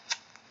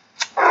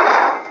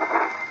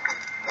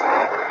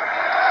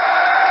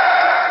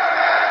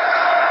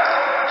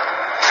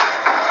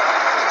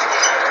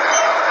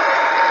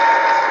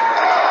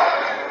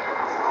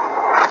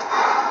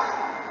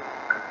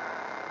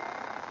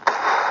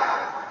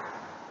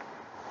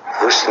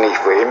ústních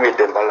vojmy,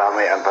 den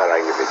Balame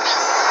Amparajevic.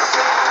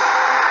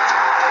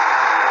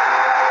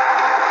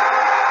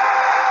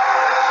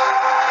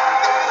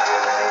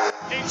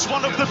 It's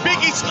one of the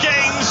biggest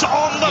games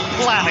on the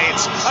planet,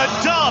 a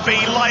derby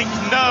like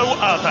no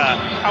other.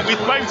 And with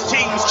both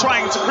teams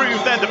trying to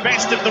prove they're the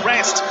best of the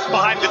rest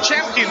behind the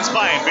champions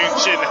Bayern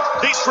München,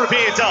 this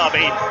Revere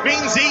derby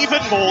means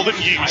even more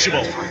than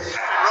usual.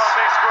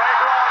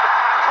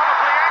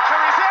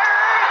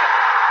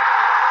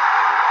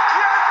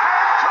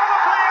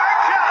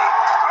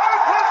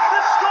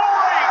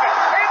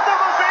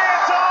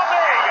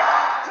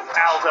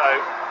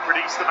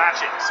 Produce the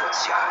magic.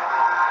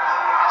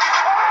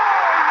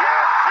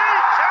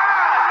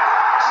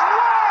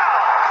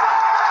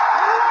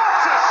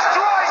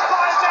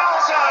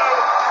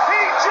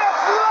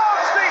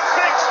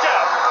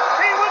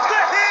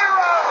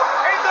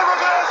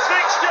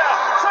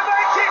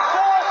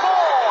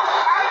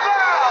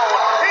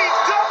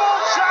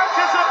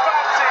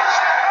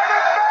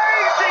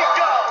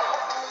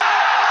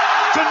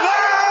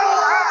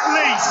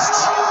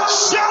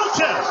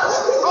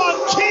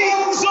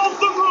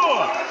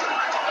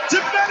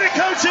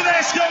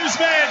 Tedesco's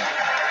men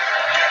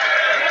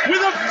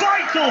with a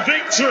vital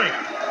victory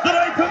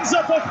that opens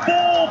up a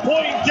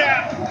 4-point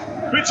gap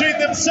between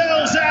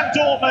themselves and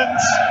Dortmund.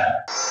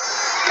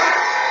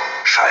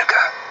 Schalke,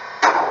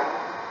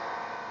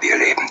 wir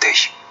lieben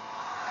dich.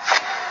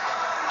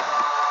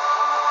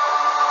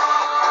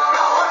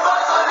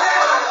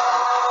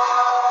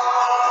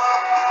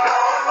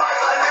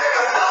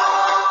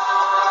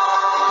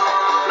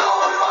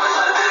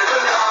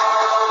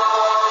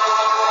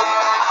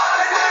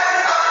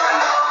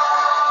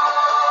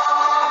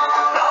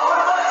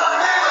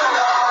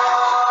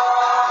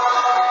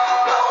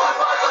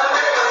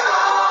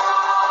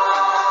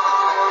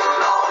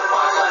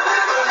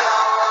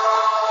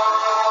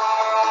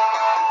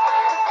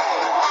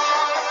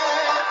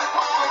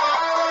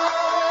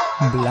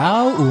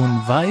 Blau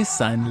und Weiß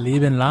sein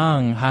Leben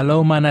lang.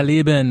 Hallo meine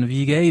Lieben,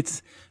 wie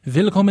geht's?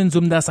 Willkommen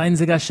zum Das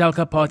Einzige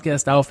Schalke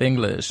Podcast auf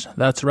English.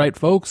 That's right,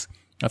 folks.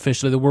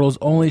 Officially the world's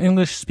only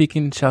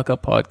English-speaking Schalke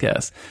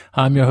podcast.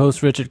 I'm your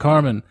host, Richard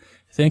Carmen.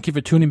 Thank you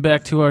for tuning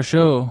back to our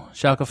show.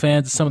 Schalke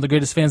fans are some of the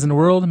greatest fans in the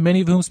world,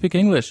 many of whom speak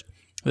English.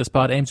 This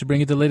pod aims to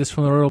bring you the latest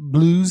from the Royal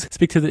Blues,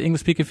 speak to the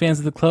English-speaking fans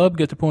of the club,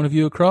 get their point of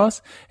view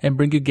across, and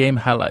bring you game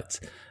highlights.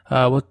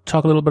 We'll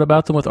talk a little bit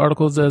about them with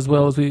articles as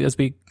well as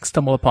we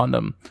stumble upon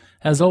them.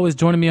 As always,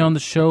 joining me on the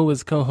show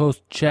is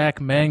co-host Jack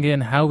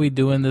Mangan. How we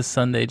doing this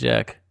Sunday,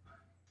 Jack?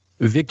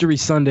 Victory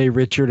Sunday,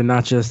 Richard, and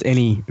not just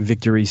any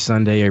Victory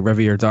Sunday, a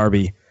Revier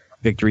Derby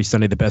Victory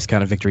Sunday, the best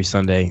kind of Victory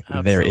Sunday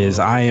there is.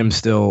 I am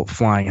still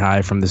flying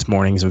high from this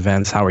morning's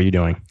events. How are you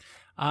doing?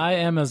 I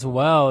am as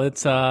well.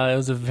 It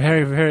was a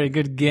very, very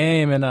good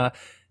game, and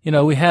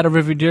we had a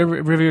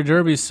Revier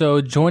Derby,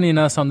 so joining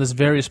us on this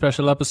very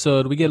special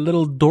episode, we get a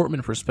little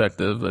Dortmund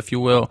perspective, if you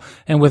will.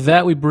 And with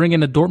that, we bring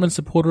in a Dortmund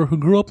supporter who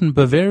grew up in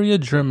Bavaria,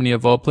 Germany,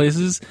 of all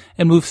places,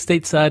 and moved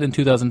stateside in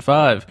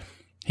 2005.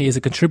 He is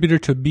a contributor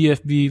to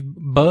BFB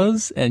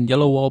Buzz and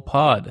Yellow Wall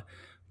Pod.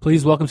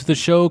 Please welcome to the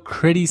show,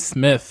 Critty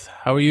Smith.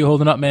 How are you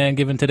holding up, man,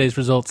 given today's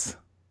results?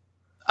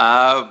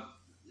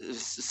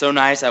 So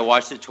nice. I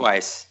watched it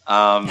twice.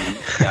 I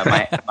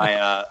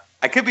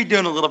could be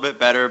doing a little bit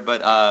better,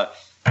 but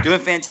doing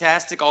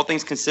fantastic, all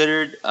things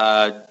considered.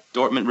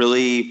 Dortmund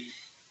really,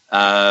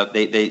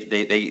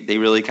 they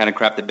really kind of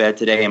crapped the bed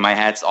today, and my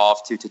hat's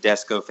off to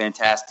Tedesco.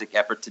 Fantastic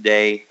effort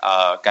today.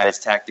 Got his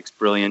tactics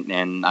brilliant,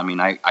 and I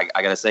mean, I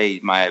gotta say,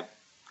 my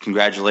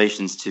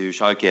congratulations to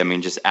Schalke. I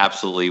mean, just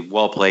absolutely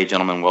well played,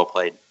 gentlemen. Well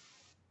played.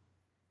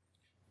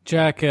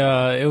 Jack, we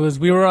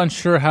were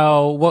unsure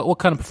what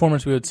kind of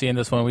performance we would see in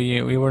this one.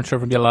 We weren't sure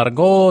if it would be a lot of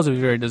goals. It was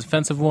a very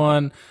defensive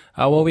one.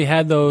 What we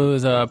had, though,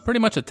 was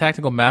pretty much a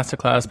tactical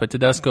masterclass by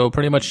Tedesco,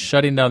 pretty much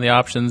shutting down the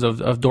options of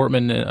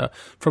Dortmund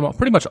from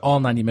pretty much all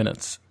 90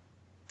 minutes.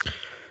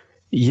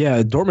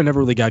 Yeah, Dortmund never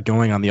really got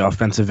going on the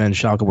offensive end.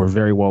 Schalke were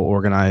very well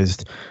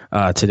organized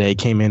today,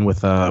 came in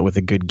with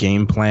a good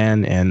game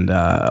plan, and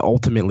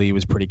ultimately it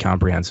was pretty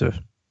comprehensive.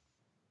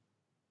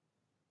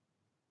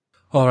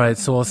 All right,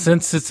 so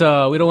since it's we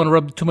don't want to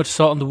rub too much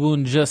salt in the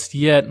wound just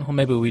yet. Well,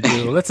 maybe we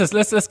do.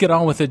 Let's get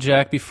on with it,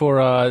 Jack. Before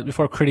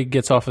Critty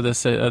gets off of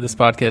this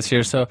podcast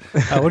here. So,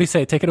 what do you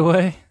say? Take it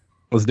away.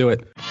 Let's do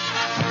it.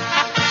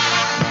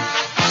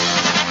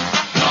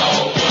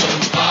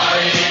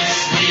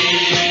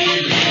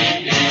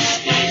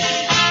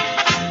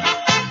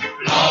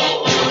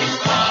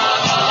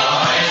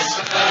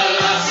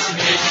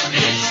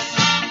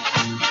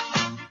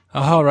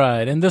 All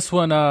right, and this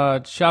one,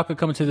 Schalke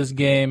coming to this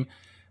game.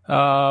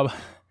 Well,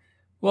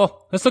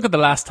 let's look at the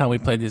last time we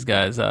played these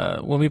guys.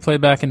 When we played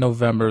back in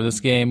November,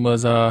 this game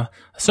was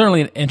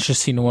certainly an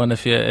interesting one.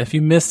 If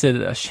you missed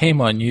it,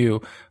 shame on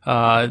you.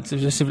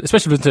 Especially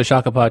if it's a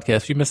Schalke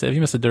podcast. If you missed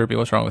the derby,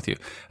 what's wrong with you?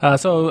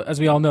 So as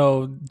we all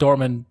know,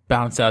 Dortmund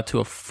bounced out to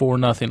a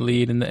 4-0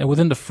 lead, and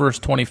within the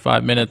first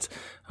 25 minutes,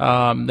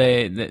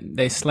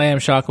 they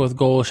slammed Schalke with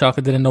goals.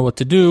 Schalke didn't know what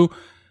to do.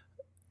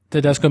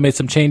 Tedesco made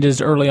some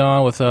changes early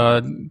on with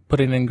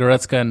putting in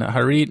Goretzka and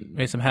Harit,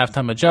 made some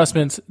halftime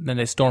adjustments. Then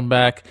they stormed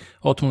back,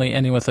 ultimately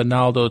ending with a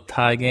Naldo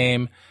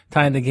tying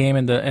the game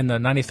in the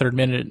 93rd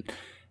minute.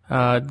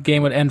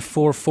 Game would end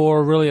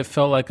 4-4. Really, it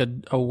felt like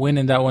a win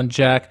in that one,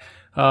 Jack.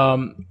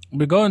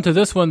 We go into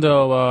this one,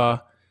 though.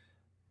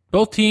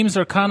 Both teams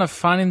are kind of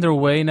finding their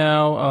way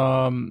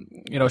now.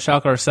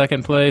 Schalke are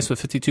second place with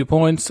 52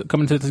 points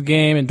coming to this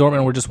game, and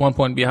Dortmund were just 1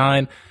 point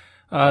behind.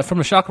 From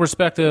a Schalke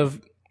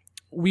perspective,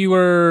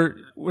 we're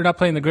not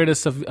playing the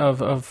greatest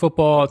of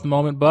football at the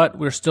moment, but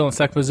we're still in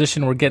second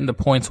position. We're getting the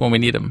points when we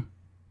need them.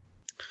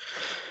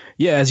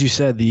 Yeah, as you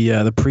said,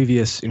 the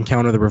previous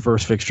encounter, the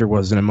reverse fixture,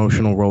 was an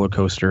emotional roller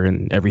coaster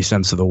in every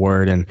sense of the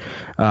word, and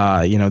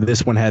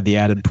this one had the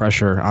added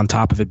pressure on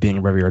top of it being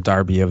a regular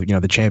derby of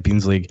the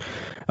Champions League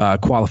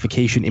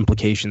qualification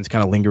implications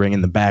kind of lingering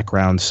in the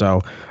background.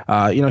 So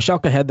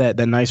Schalke had that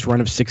nice run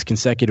of 6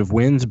 consecutive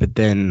wins, but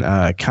then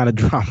kind of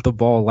dropped the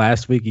ball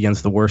last week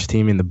against the worst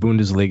team in the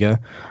Bundesliga,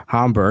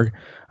 Hamburg.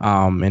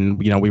 And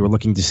we were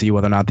looking to see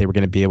whether or not they were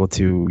going to be able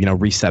to,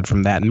 reset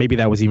from that. And maybe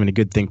that was even a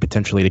good thing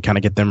potentially to kind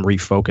of get them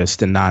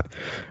refocused and not,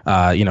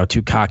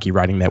 too cocky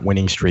riding that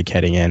winning streak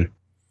heading in.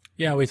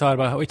 Yeah, we talked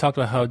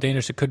about how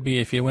dangerous it could be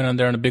if you went on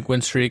there on a big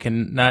win streak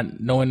and not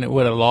knowing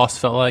what a loss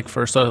felt like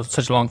for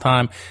such a long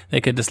time. They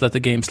could just let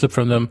the game slip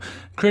from them.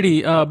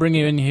 Critty, bring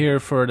you in here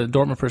for the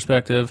Dortmund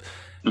perspective.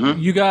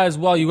 Mm-hmm. You guys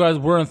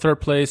were in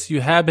third place.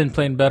 You have been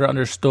playing better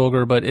under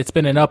Stoger, but it's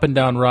been an up and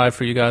down ride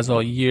for you guys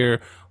all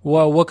year.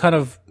 Well, what kind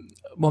of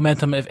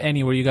momentum, if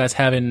any, were you guys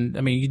having?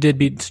 I mean, you did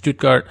beat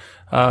Stuttgart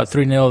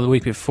 3-0 the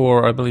week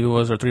before, I believe it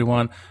was, or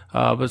 3-1.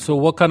 But so,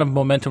 what kind of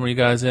momentum were you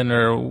guys in,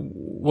 or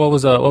what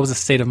was the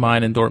state of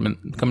mind in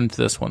Dortmund coming into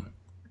this one?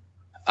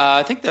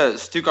 I think the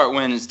Stuttgart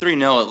win is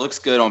 3-0. It looks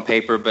good on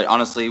paper, but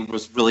honestly it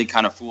was really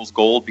kind of fool's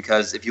gold,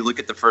 because if you look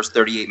at the first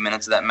 38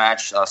 minutes of that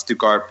match,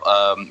 Stuttgart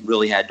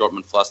really had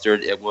Dortmund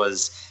flustered. It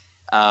was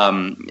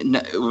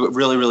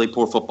really, really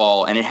poor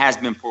football, and it has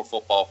been poor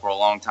football for a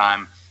long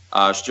time.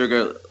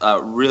 Sturger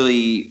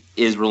really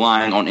is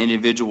relying on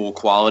individual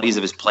qualities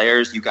of his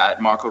players. You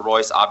got Marco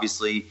Reus,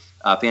 obviously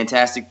a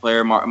fantastic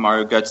player.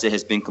 Mario Götze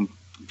has been,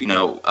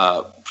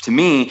 to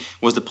me,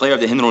 was the player of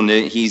the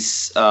Hinrunde.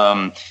 He's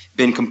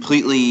been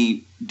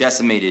completely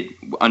decimated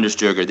under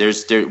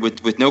Sturger.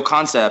 With no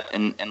concept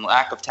and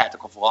lack of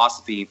tactical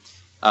philosophy,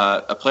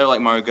 a player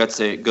like Mario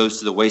Götze goes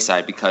to the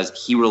wayside because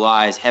he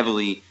relies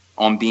heavily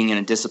on being in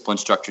a disciplined,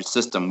 structured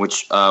system.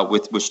 Which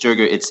with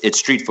Sturger, it's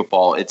street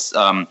football. It's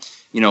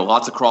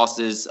lots of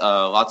crosses,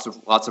 lots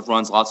of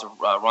runs,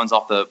 runs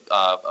off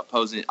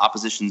the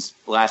opposition's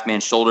last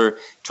man's shoulder,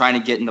 trying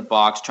to get in the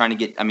box,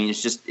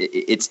 it's just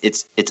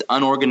it's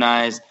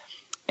unorganized,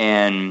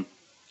 and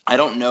I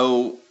don't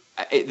know.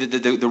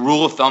 The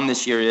rule of thumb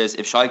this year is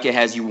if Schalke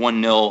has you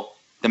 1-0,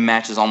 the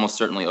match is almost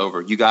certainly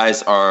over. You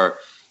guys are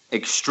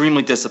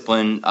extremely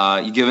disciplined.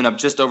 You've given up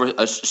just over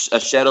a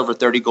shed over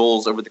 30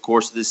 goals over the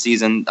course of the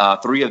season.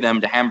 3 of them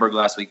to Hamburg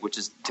last week, which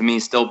is to me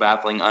still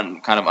baffling,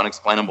 kind of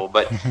unexplainable.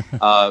 But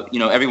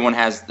everyone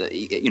has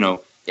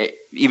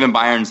even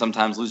Bayern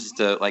sometimes loses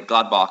to like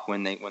Gladbach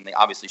when they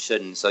obviously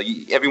shouldn't. So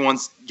everyone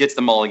gets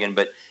the mulligan.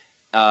 But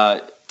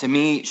to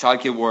me,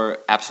 Schalke were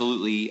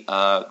absolutely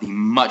the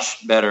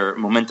much better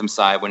momentum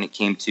side when it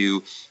came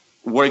to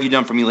what have you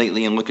done for me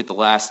lately, and look at the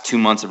last 2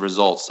 months of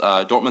results.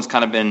 Dortmund's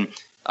kind of been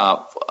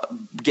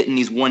getting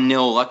these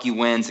 1-0 lucky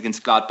wins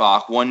against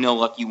Gladbach, 1-0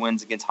 lucky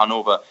wins against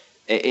Hannover.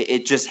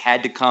 It just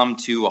had to come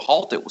to a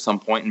halt at some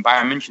point, and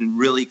Bayern München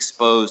really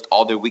exposed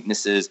all their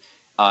weaknesses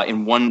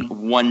in one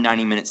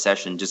 90-minute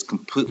session, just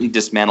completely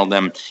dismantled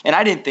them. And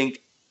I didn't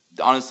think,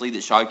 honestly, that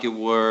Schalke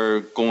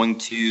were going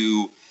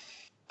to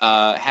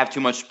have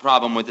too much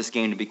problem with this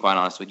game, to be quite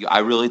honest with you. I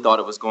really thought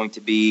it was going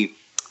to be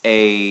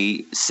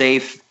a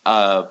safe,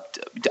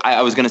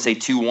 I was going to say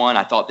 2-1.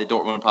 I thought that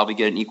Dortmund would probably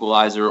get an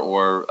equalizer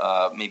or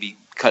maybe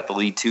cut the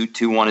lead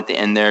 2-1 at the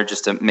end there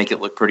just to make it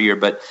look prettier.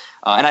 But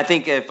and I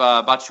think if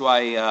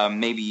Batshuayi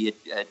maybe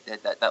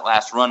at that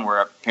last run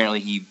where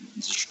apparently he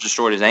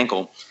destroyed his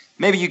ankle,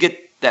 maybe you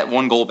get that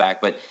 1 goal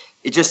back. But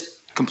it just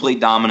complete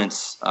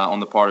dominance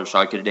on the part of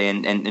Schalke today,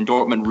 and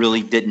Dortmund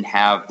really didn't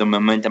have the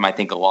momentum I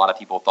think a lot of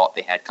people thought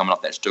they had coming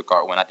off that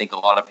Stuttgart win. I think a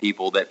lot of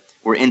people that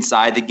were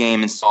inside the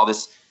game and saw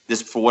this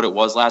for what it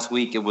was last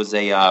week, it was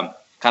a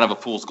kind of a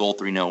fool's goal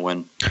 3-0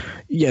 win.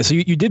 Yeah, so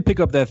you did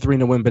pick up that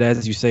 3-0 win, but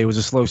as you say, it was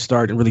a slow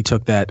start and really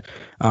took that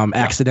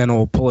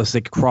accidental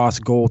Pulisic cross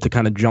goal to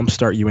kind of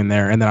jumpstart you in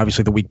there. And then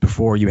obviously the week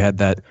before you had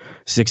that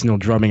 6-0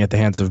 drumming at the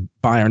hands of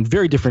Bayern.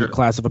 Very different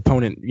class of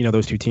opponent,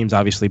 those two teams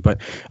obviously. But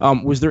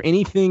was there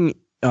anything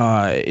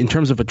in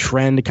terms of a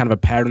trend, kind of a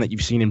pattern that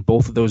you've seen in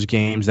both of those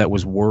games that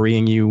was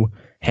worrying you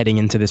heading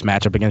into this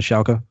matchup against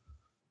Schalke?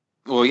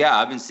 Well, yeah,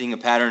 I've been seeing a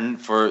pattern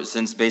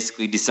since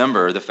basically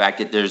December. The fact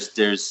that there's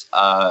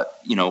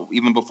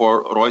even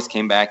before Reus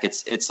came back,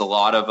 it's a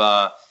lot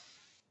of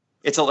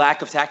It's a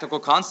lack of tactical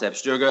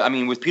concepts. I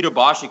mean, with Peter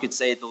Bosz, you could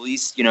say at the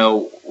least,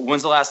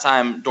 when's the last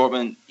time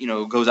Dortmund,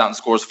 goes out and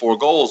scores 4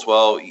 goals?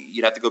 Well,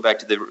 you'd have to go back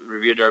to the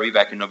Revier Derby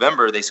back in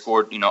November. They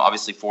scored,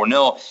 obviously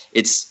 4-0.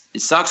 It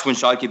sucks when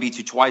Schalke beats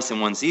you twice in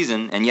one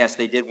season. And yes,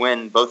 they did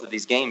win both of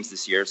these games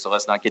this year, so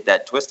let's not get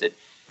that twisted.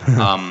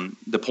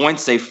 The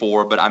points say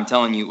 4, but I'm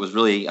telling you, it was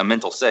really a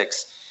mental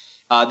 6.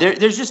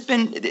 There's just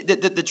been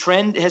the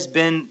trend has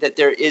been that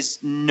there is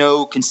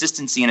no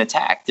consistency in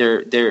attack.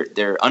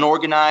 They're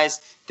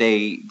unorganized. But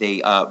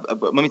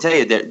let me tell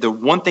you, the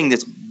one thing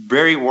that's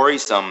very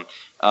worrisome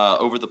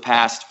over the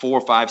past 4,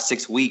 5,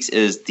 6 weeks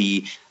is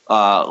the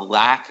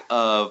lack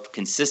of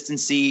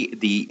consistency,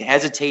 the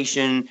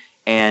hesitation,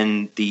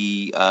 and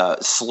the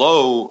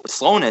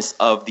slowness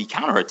of the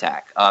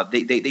counterattack.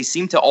 They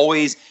seem to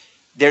always.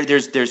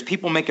 There's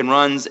people making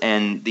runs,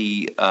 and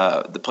the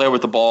player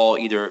with the ball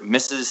either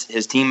misses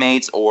his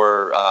teammates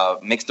or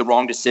makes the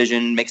wrong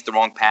decision, makes the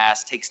wrong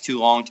pass, takes too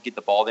long to get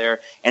the ball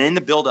there. And in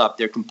the build-up,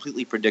 they're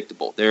completely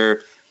predictable.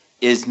 There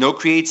is no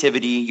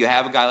creativity. You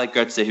have a guy like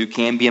Götze who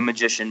can be a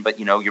magician, but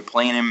you're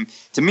playing him.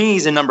 To me,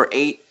 he's a number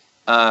 8.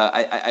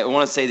 I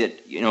want to say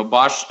that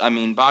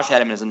Bosz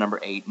had him as a number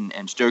 8,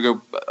 and Sturger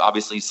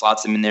obviously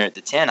slots him in there at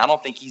the 10. I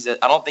don't think he's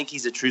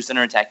a true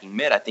center attacking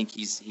mid. I think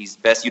he's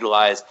best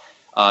utilized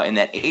in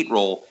that 8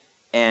 role,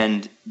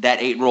 and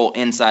that 8 role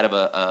inside of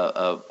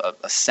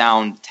a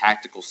sound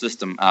tactical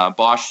system.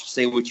 Bosz,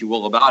 say what you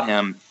will about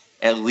him,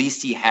 at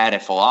least he had a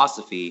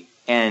philosophy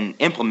and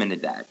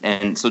implemented that.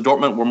 And so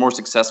Dortmund were more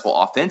successful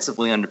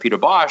offensively under Peter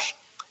Bosz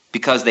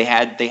because they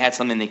had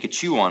something they could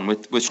chew on.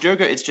 With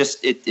Sturger,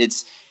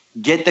 it's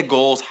get the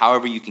goals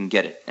however you can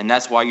get it, and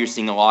that's why you're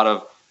seeing a lot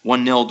of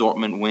 1-0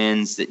 Dortmund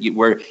wins.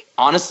 Where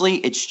honestly,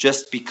 it's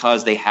just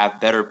because they have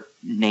better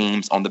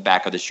names on the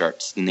back of the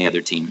shirts than the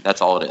other team.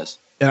 That's all it is.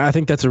 And I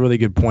think that's a really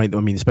good point. I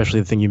mean, especially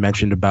the thing you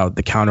mentioned about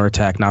the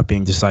counterattack not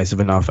being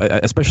decisive enough,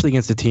 especially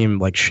against a team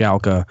like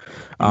Schalke,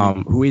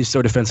 who is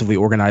so defensively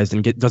organized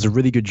and does a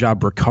really good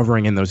job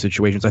recovering in those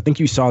situations. I think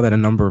you saw that a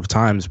number of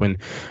times when,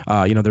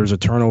 there was a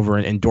turnover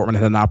and Dortmund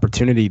had an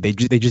opportunity. They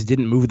just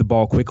didn't move the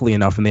ball quickly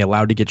enough, and they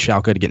allowed to get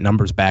Schalke to get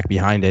numbers back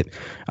behind it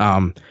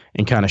and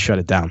kind of shut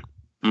it down.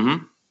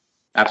 Mm-hmm.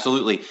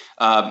 Absolutely.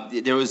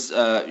 There was,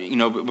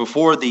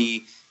 before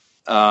the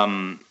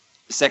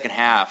second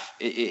half,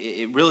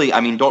 it really,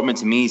 Dortmund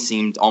to me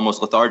seemed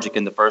almost lethargic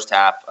in the first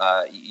half.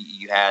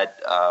 You had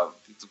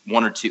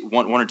one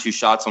or two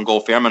shots on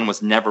goal. Fährmann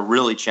was never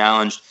really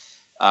challenged.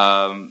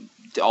 I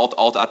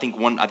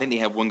think they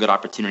had one good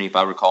opportunity, if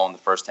I recall, in the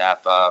first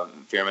half.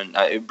 Fährmann,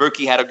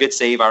 Berkey had a good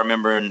save, I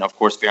remember, and of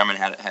course Fährmann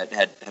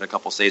had a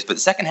couple saves. But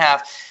the second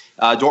half,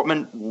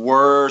 Dortmund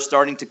were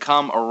starting to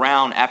come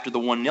around after the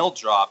 1-0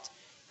 dropped,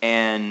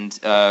 and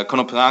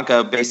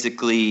Konoplyanka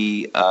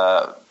basically.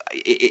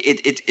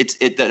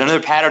 Another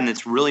pattern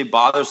that's really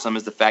bothersome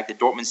is the fact that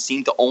Dortmund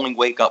seem to only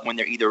wake up when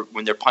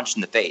they're punched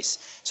in the face.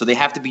 So they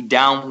have to be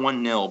down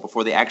 1-0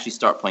 before they actually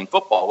start playing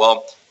football.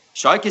 Well,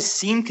 Schalke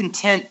seem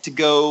content to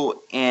go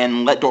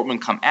and let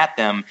Dortmund come at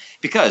them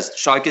because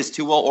Schalke is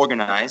too well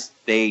organized.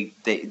 They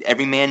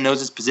every man knows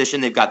his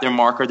position. They've got their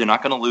marker. They're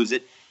not going to lose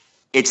it.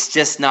 It's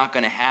just not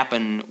going to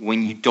happen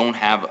when you don't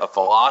have a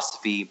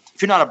philosophy.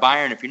 If you're not a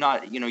Bayern, if you're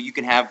not, you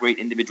can have great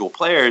individual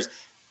players.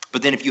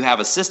 But then if you have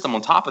a system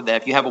on top of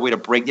that, if you have a way to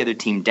break the other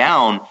team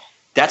down,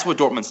 that's what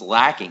Dortmund's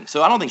lacking.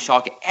 So I don't think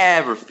Schalke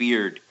ever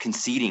feared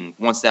conceding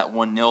once that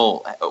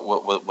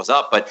 1-0 was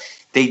up. But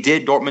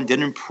Dortmund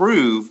did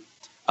improve.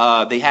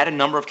 They had a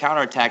number of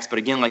counterattacks. But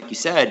again, like you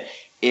said,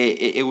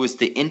 it was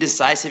the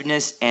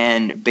indecisiveness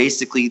and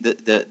basically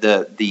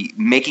the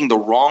making the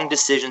wrong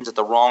decisions at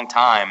the wrong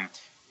time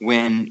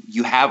when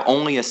you have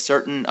only a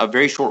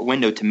very short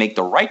window to make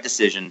the right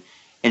decision.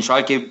 And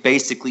Schalke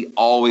basically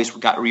always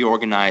got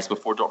reorganized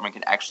before Dortmund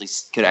could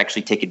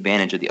actually take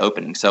advantage of the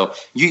opening. So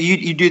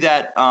you do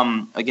that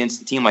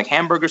against a team like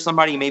Hamburg or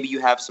somebody, maybe you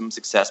have some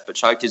success. But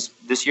Schalke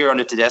this year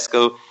under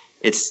Tedesco,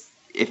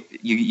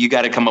 you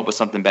got to come up with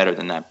something better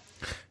than that.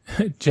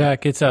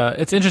 Jack, it's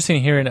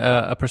interesting hearing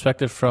a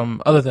perspective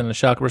from other than the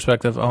Schalke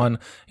perspective on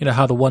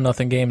how the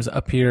 1-0 games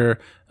appear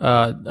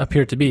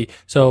to be.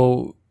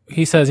 So.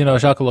 He says,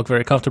 Schalke look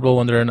very comfortable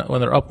when they're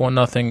up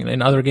 1-0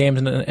 in other games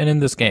and in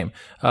this game.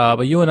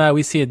 But you and I,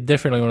 we see it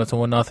differently when it's a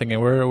 1-0,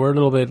 and we're a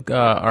little bit,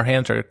 our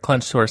hands are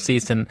clenched to our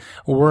seats and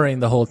worrying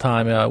the whole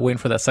time, waiting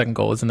for that second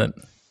goal, isn't it?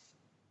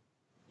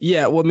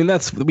 Yeah, well,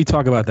 we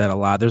talk about that a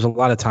lot. There's a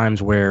lot of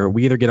times where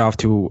we either get off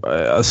to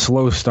a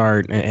slow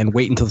start and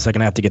wait until the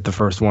second half to get the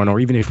first one,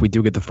 or even if we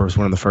do get the first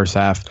one in the first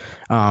half,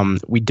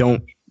 we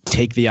don't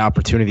take the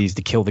opportunities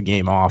to kill the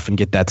game off and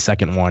get that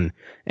second one.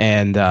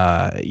 And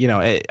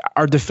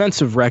our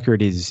defensive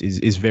record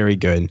is very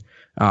good.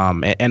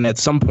 And at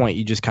some point,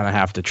 you just kind of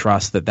have to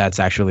trust that that's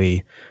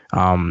actually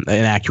an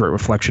accurate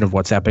reflection of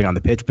what's happening on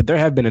the pitch. But there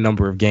have been a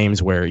number of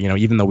games where,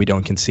 even though we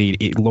don't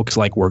concede, it looks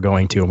like we're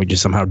going to, and we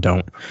just somehow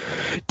don't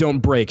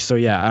break. So,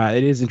 yeah,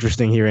 it is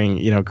interesting hearing,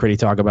 Critty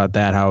talk about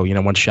that, how,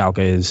 once Schalke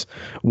is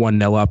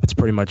 1-0 up, it's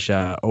pretty much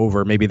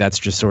over. Maybe that's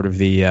just sort of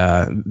the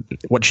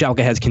what Schalke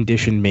has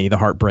conditioned me, the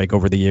heartbreak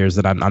over the years,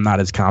 that I'm not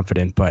as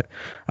confident. But,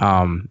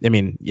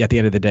 at the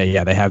end of the day,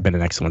 yeah, they have been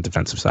an excellent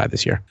defensive side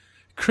this year.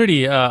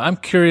 Critty, I'm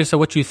curious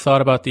what you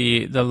thought about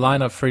the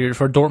lineup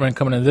for Dortmund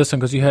coming into this one,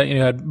 because you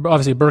had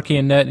obviously Berkey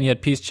in net, and you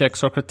had Piszczek,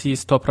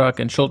 Sokratis, Toprak,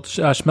 and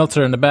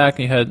Schmelzer in the back,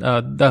 and you had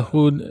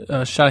Dahoud,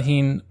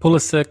 Şahin,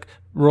 Pulisic,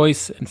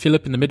 Royce, and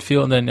Philipp in the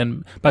midfield,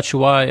 and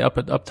Batshuayi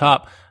up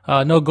top.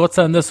 No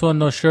Götze in this one,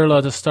 no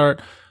Schürrle to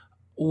start.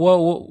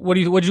 What'd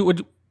you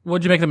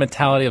make of the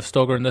mentality of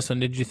Stoger in this one?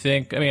 Did you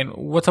think?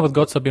 What's up with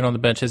Götze being on the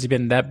bench? Has he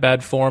been in that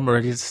bad form,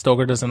 or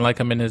Stoger doesn't like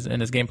him in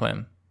his game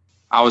plan?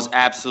 I was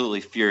absolutely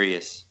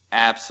furious.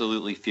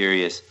 Absolutely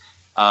furious.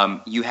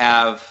 You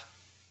have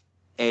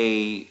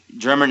a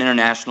German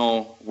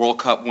international World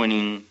Cup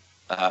winning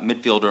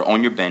midfielder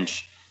on your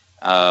bench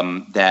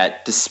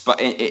that, despite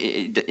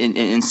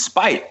in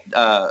spite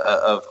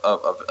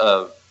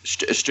of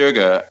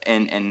Stöger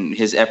and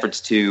his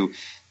efforts to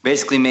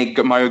basically make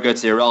Mario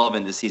Götze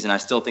irrelevant this season, I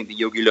still think that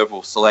Jogi Löw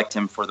will select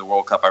him for the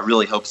World Cup. I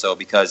really hope so,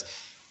 because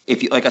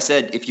if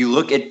you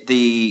look at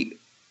the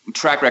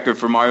track record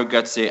for Mario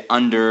Götze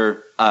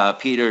under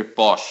Peter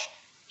Bosz,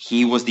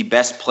 he was the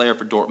best player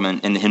for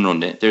Dortmund in the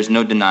Hinrunde. There's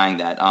no denying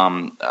that.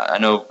 I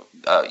know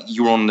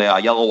you were on the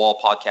Yellow Wall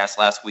podcast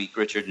last week,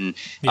 Richard, and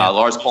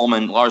Lars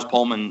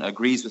Pollmann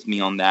agrees with me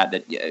on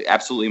that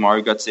absolutely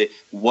Mario Götze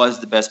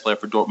was the best player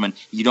for Dortmund.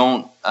 You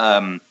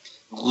don't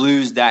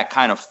lose that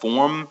kind of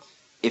form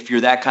if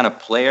you're that kind of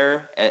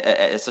player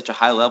at such a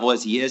high level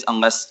as he is,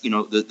 unless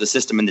the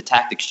system and the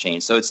tactics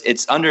change. So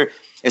it's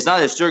not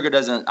that Stöger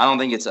doesn't. I don't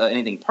think it's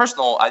anything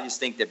personal. I just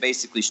think that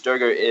basically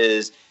Stöger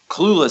is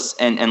clueless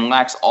and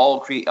lacks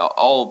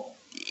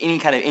any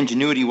kind of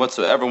ingenuity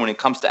whatsoever when it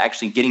comes to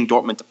actually getting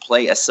Dortmund to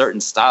play a certain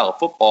style of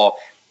football.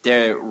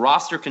 Their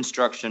roster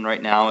construction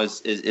right now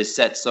is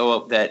set so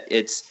up that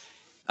it's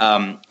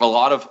a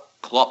lot of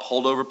Klopp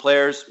holdover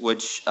players,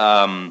 which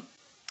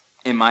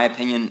in my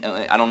opinion,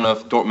 I don't know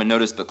if Dortmund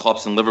noticed, but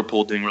Klopp's in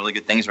Liverpool doing really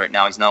good things right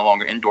now. He's no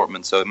longer in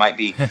Dortmund, so it might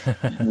be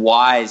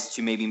wise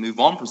to maybe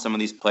move on from some of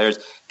these players.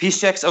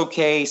 Piszczek's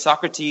okay.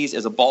 Sokratis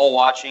is a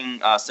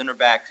ball-watching center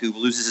back who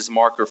loses his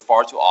marker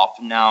far too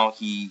often now.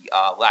 He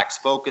lacks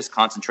focus,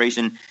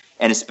 concentration,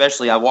 and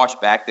especially I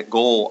watched back the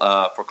goal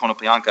for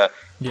Konoplyanka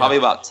probably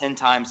about 10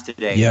 times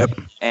today. Yep.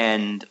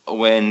 And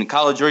when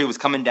Caligiuri was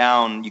coming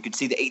down, you could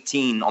see the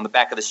 18 on the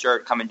back of the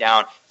shirt coming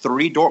down.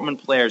 3 Dortmund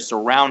players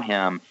surround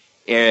him.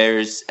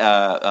 There's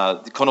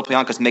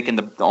Konoplyanka's making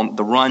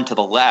the run to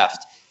the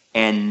left,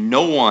 and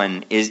no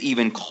one is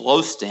even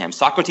close to him.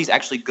 Sokratis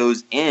actually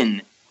goes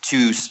in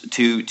to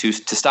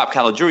stop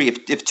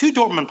Caligiuri. If 2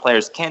 Dortmund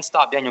players can't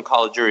stop Daniel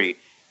Caligiuri,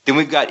 then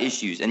we've got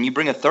issues. And you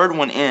bring a third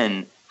one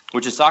in,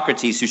 which is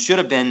Sokratis, who should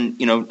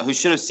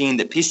have seen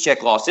that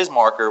Piszczek lost his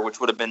marker, which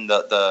would have been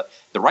the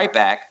right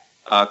back.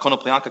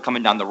 Konoplyanka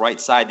coming down the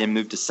right side, then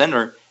moved to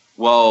center.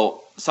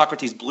 Well,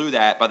 Sokratis blew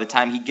that. By the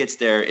time he gets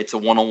there, it's a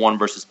 1-on-1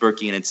 versus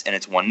Berkey, and it's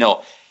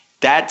 1-0.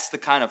 That's the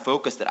kind of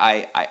focus that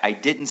I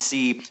didn't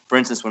see, for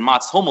instance, when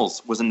Mats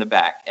Hummels was in the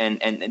back. And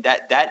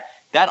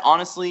that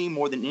honestly,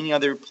 more than any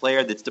other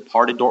player that's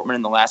departed Dortmund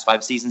in the last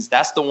 5 seasons,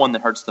 that's the one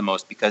that hurts the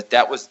most, because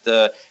that was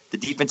the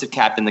defensive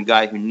captain, the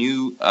guy who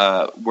knew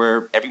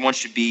where everyone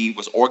should be,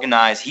 was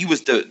organized. He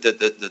was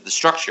the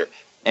structure.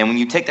 And when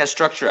you take that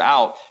structure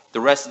out, the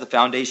rest of the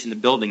foundation, the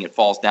building, it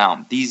falls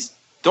down. These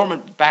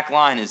Dortmund back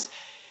line is,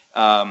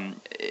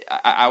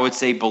 I would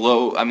say,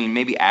 below,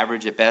 maybe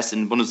average at best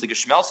in Bundesliga.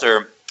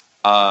 Schmelzer,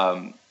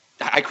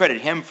 I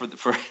credit him for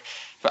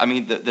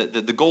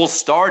the goal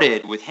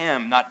started with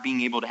him not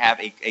being able to have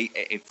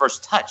a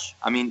first touch.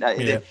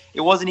 It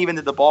wasn't even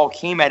that the ball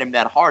came at him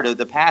that hard.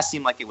 The pass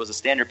seemed like it was a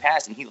standard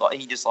pass, and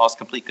he just lost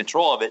complete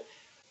control of it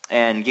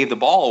and gave the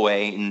ball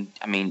away. And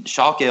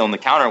Schalke on the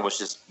counter was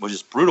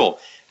just brutal.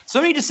 So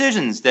many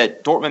decisions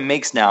that Dortmund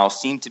makes now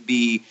seem to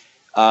be,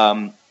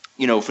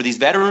 for these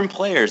veteran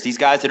players, these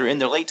guys that are in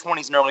their late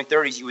 20s and early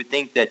 30s, you would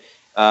think that,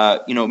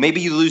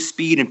 maybe you lose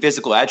speed and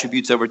physical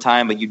attributes over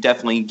time, but you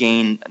definitely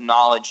gain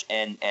knowledge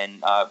and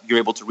you're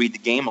able to read the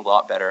game a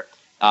lot better.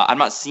 I'm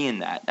not seeing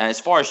that. And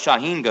as far as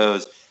Şahin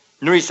goes,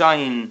 Nuri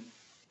Şahin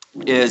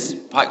is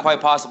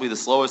quite possibly the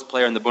slowest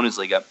player in the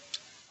Bundesliga.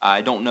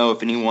 I don't know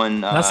if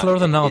anyone... Not slower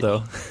than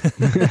Naldo.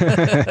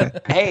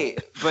 Hey,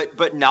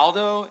 but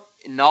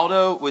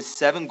Naldo with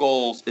 7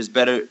 goals is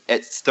better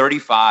at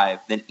 35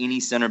 than any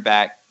center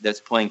back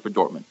that's playing for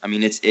Dortmund.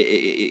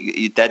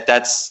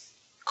 That's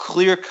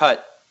clear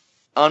cut,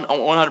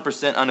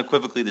 100%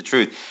 unequivocally the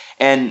truth.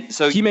 And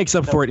so he makes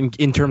up for it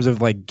in terms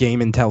of like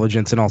game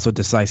intelligence and also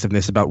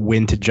decisiveness about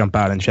when to jump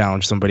out and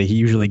challenge somebody. He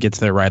usually gets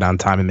there right on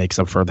time and makes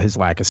up for his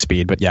lack of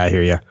speed. But yeah, I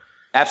hear you.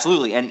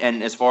 Absolutely,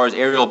 and as far as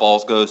aerial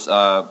balls goes,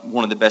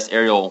 one of the best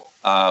aerial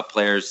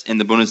players in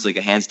the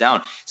Bundesliga, hands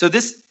down. So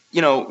this,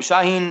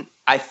 Şahin,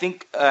 I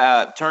think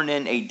turned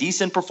in a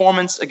decent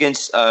performance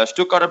against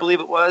Stuttgart, I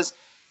believe it was,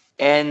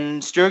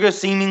 and Sturga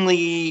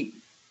seemingly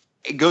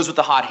it goes with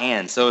the hot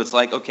hand. So it's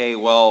like, okay,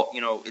 well,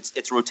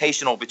 it's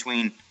rotational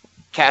between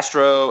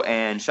Castro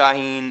and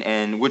Şahin,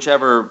 and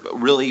whichever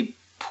really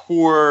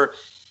poor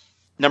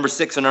number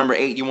 6 or number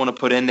 8 you want to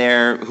put in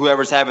there,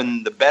 whoever's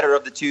having the better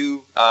of the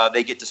two,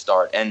 they get to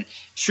start. And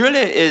Schürrle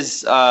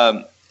is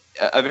a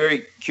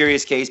very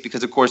curious case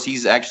because, of course,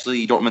 he's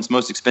actually Dortmund's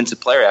most expensive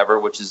player ever,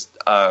 which is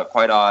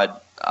quite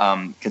odd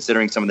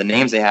considering some of the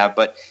names they have.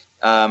 But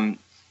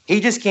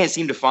he just can't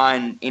seem to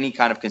find any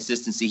kind of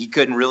consistency. He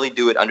couldn't really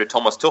do it under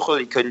Thomas Tuchel.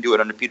 He couldn't do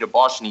it under Peter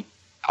Bosz, and he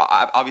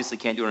obviously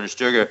can't do it under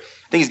Sturger.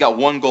 I think he's got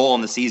 1 goal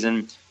in the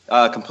season,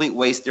 complete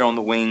waste there on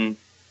the wing.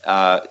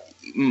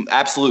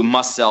 Absolute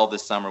must sell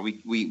this summer.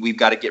 We've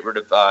got to get rid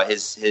of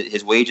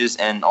his wages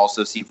and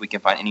also see if we can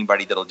find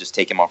anybody that'll just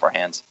take him off our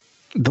hands.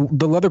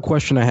 The other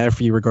question I have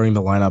for you regarding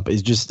the lineup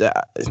is just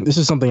this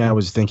is something I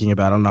was thinking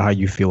about. I don't know how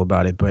you feel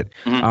about it, but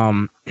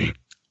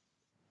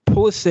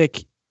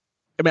Pulisic.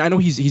 I mean, I know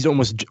he's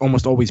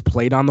almost always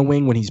played on the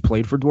wing when he's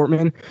played for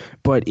Dortmund,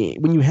 but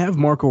when you have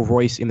Marco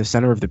Reus in the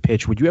center of the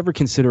pitch, would you ever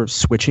consider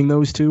switching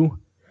those two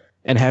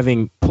and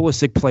having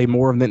Pulisic play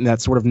more of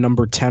that sort of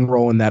number 10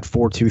 role in that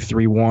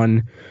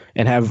 4-2-3-1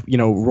 and have,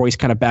 Reus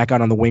kind of back out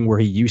on the wing where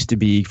he used to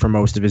be for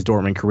most of his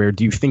Dortmund career?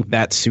 Do you think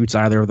that suits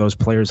either of those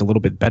players a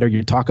little bit better?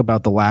 You talk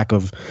about the lack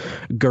of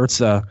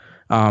Goetze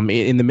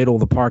in the middle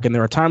of the park, and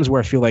there are times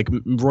where I feel like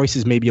Reus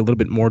is maybe a little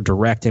bit more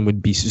direct and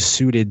would be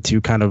suited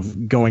to kind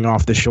of going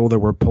off the shoulder,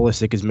 where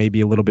Pulisic is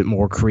maybe a little bit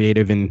more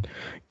creative and,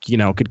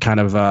 could kind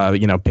of,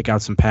 pick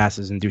out some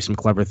passes and do some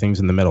clever things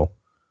in the middle.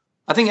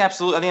 I think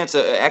absolutely. I think that's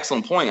an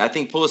excellent point. I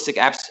think Pulisic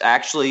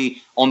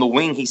actually on the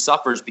wing he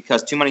suffers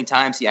because too many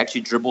times he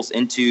actually dribbles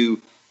into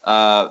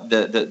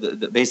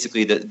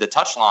basically the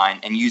touchline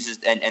and uses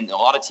and a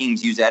lot of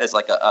teams use that as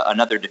like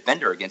another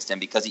defender against him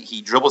because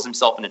he dribbles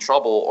himself into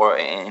trouble or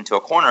into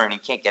a corner and he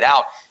can't get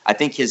out. I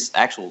think his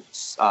actual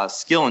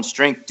skill and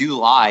strength do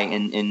lie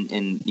in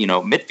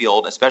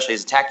midfield, especially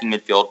his attacking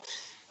midfield.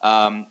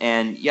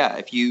 And yeah,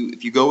 if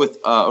you go with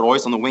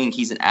Reus on the wing,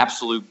 he's an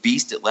absolute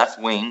beast at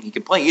left wing. He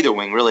can play either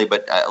wing really,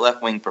 but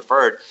left wing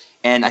preferred.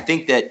 And I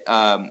think that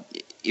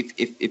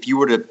if you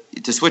were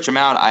to switch him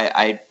out,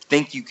 I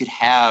think you could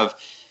have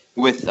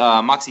with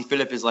Maxi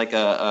Philipp is like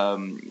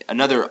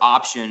another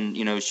option.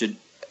 You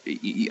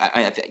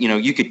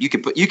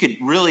could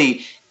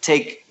really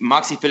take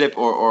Maxi Philipp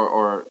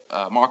or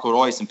Marco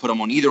Reus and put them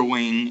on either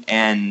wing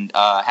and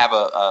have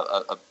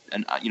a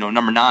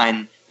number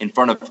 9 in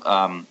front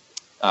of.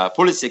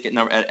 Pulisic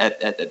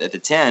at the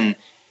 10,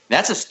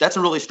 that's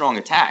a really strong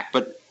attack.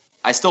 But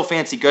I still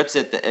fancy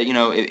Götze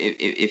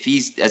if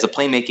he's as a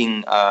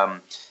playmaking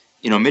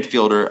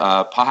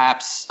midfielder.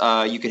 Perhaps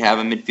you could have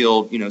a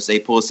midfield, say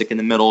Pulisic in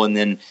the middle, and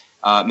then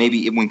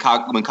maybe when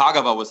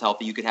Kagawa was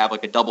healthy, you could have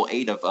like a double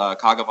 8 of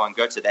Kagawa and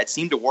Götze. That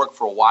seemed to work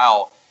for a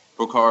while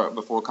before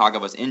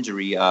Kagawa's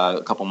injury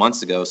a couple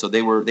months ago. So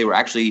they were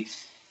actually,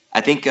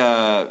 I think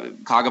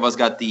Kagawa's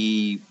got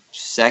the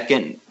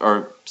second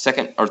or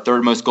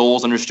third most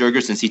goals under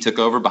Sturger since he took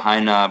over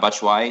behind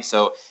Batshuayi.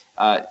 So,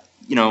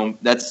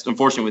 that's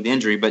unfortunate with the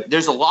injury, but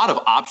there's a lot of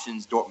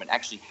options Dortmund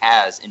actually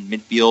has in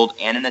midfield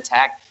and in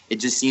attack. It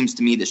just seems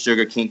to me that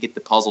Sturger can't get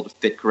the puzzle to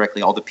fit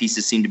correctly. All the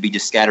pieces seem to be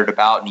just scattered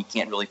about, and he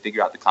can't really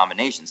figure out the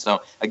combination.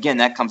 So, again,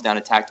 that comes down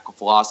to tactical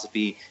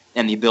philosophy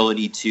and the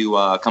ability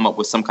to come up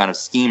with some kind of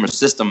scheme or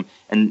system,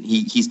 and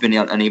he's been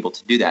unable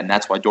to do that, and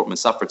that's why Dortmund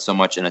suffered so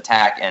much in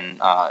attack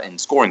and in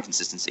scoring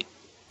consistency.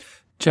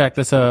 Jack,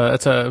 that's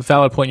a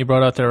valid point you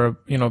brought out there.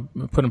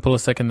 Putting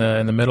Pulisic in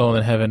the middle and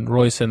then having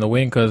Reus in the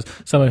wing, because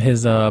some of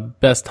his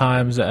best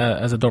times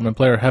as a Dortmund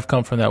player have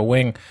come from that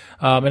wing.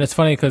 And it's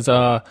funny because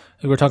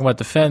we were talking about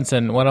defense,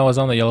 and when I was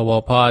on the Yellow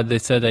Wall pod, they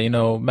said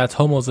that Mats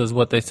Hummels is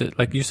what they said,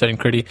 like you said in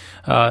Criti,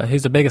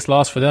 he's the biggest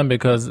loss for them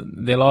because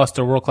they lost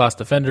their world class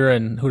defender,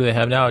 and who do they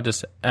have now?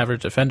 Just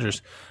average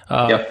defenders.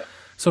 Yep.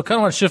 So kind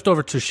of want to shift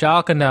over to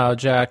Schalke now,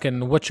 Jack,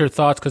 and what's your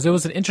thoughts? Because it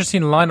was an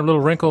interesting line, a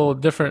little wrinkle,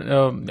 different.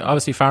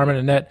 Obviously, Fireman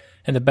and net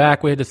in the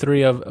back. We had the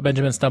 3 of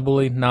Benjamin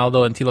Stambouli,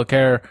 Naldo, and Thilo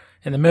Kehrer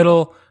in the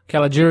middle.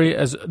 Caligiuri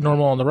as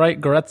normal on the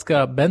right,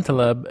 Goretzka,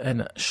 Bentaleb,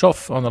 and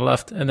Schoff on the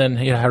left. And then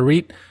you had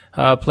Harit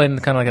playing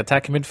kind of like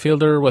attacking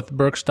midfielder with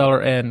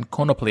Burgstaller and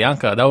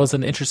Konoplyanka. That was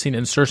an interesting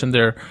insertion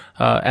there,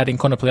 adding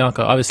Konoplyanka.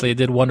 Obviously, it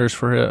did wonders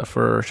for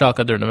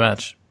Schalke during the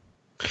match.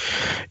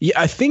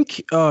 Yeah, I think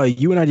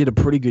you and I did a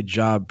pretty good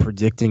job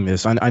predicting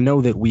this. I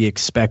know that we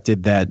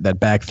expected that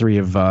back 3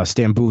 of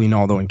Stambouli,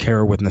 Naldo, and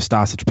Kehrer with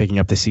Nastasic picking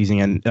up the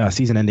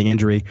season-ending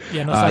injury.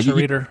 Yeah, no Sasha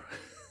Reader.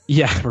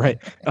 Yeah, right.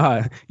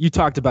 You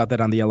talked about that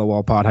on the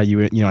LOL pod, how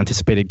you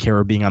anticipated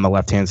Kehrer being on the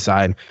left-hand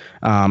side.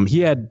 He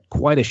had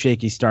quite a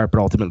shaky start, but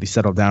ultimately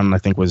settled down and I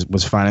think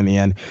was fine in the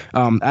end.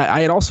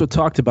 I had also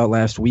talked about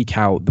last week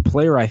how the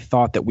player I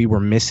thought that we were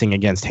missing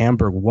against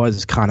Hamburg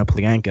was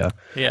Konoplyanka.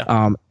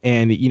 Yeah.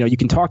 And you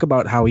can talk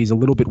about how he's a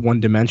little bit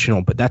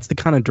one-dimensional, but that's the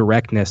kind of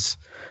directness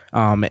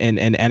and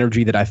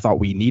energy that I thought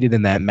we needed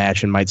in that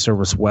match and might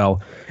serve us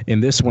well in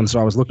this one. So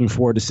I was looking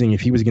forward to seeing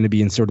if he was going to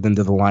be inserted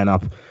into the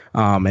lineup.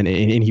 And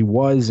he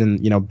was,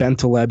 and Ben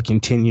Taleb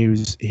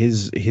continues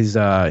his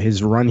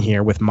run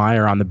here with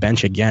Meyer on the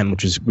bench again,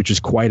 which is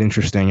quite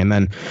interesting. And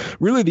then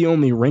really the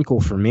only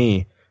wrinkle for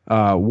me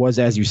was,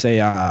 as you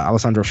say,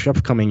 Alessandro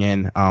Schöpf coming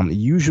in.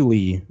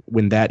 Usually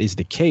when that is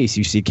the case,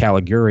 you see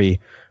Caligiuri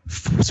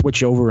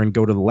switch over and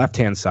go to the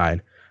left-hand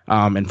side.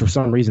 And for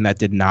some reason, that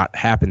did not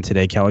happen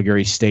today.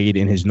 Caligiuri stayed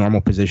in his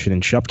normal position,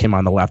 and Schöpf came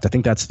on the left. I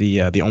think that's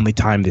the only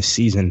time this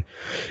season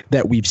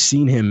that we've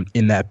seen him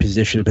in that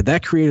position. But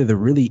that created a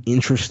really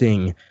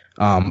interesting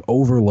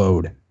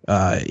overload,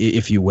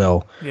 if you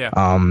will,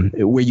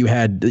 where you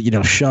had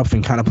Schöpf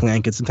and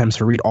Konoplyanka, sometimes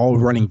Farid, all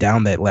running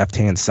down that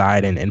left-hand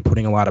side and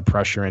putting a lot of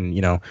pressure. And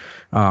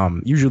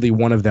usually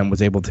one of them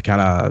was able to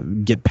kind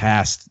of get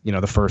past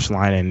the first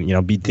line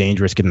and be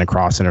dangerous getting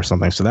across it or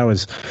something. So that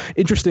was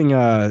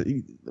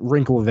interesting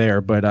wrinkle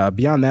there. But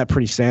beyond that,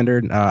 pretty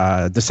standard.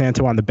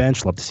 DeSanto on the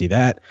bench, love to see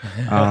that.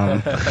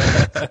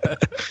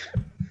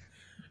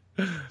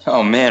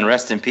 Oh man,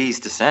 rest in peace,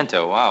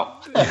 DeSanto.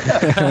 Wow.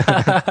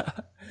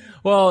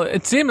 Well,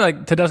 it seemed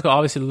like Tedesco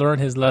obviously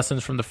learned his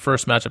lessons from the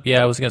first matchup.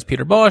 Yeah, it was against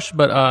Peter Bosch,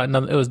 but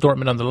it was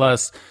Dortmund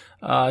nonetheless.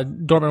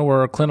 Dortmund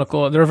were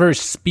clinical. They were very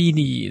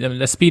speedy. I mean,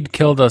 the speed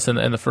killed us in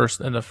the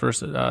first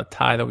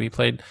tie that we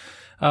played.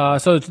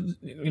 So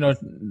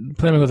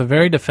playing with a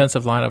very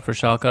defensive lineup for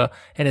Schalke,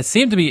 and it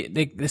seemed to be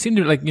they seemed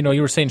to, like you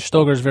were saying,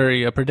 Stoger's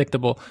very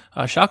predictable.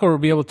 Schalke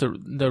would be able to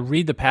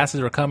read the passes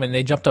that were coming, and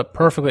they jumped up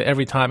perfectly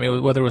every time.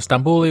 Whether it was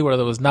Stambouli,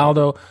 whether it was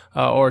Naldo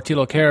or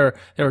Thilo Kehrer,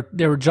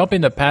 they were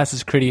jumping the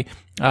passes pretty,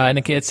 and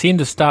it seemed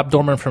to stop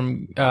Dortmund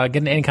from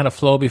getting any kind of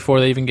flow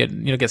before they even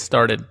get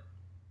started.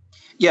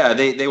 Yeah,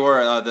 they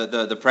were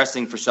the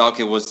pressing for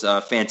Schalke was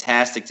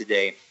fantastic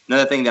today.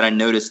 Another thing that I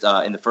noticed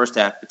in the first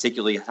half,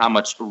 particularly how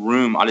much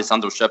room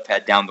Alessandro Schöpf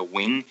had down the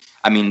wing.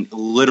 I mean,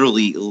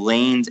 literally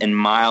lanes and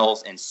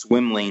miles and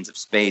swim lanes of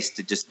space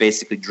to just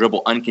basically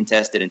dribble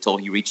uncontested until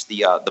he reached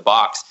the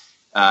box.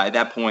 At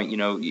that point,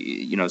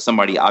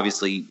 somebody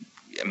obviously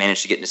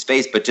managed to get into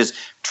space, but just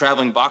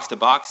traveling box to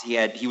box,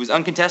 he was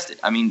uncontested.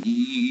 I mean,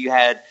 you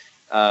had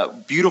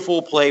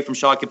beautiful play from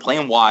Schalke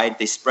playing wide.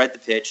 They spread the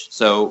pitch,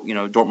 so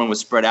Dortmund was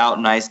spread out,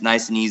 nice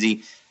and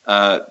easy.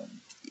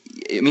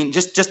 I mean,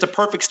 just a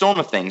perfect storm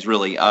of things,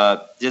 really.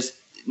 Just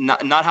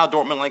not how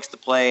Dortmund likes to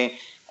play.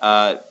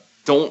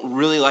 Don't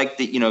really like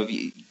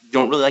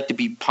to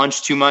be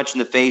punched too much in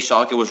the face.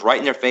 Schalke was right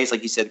in their face,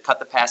 like you said, cut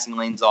the passing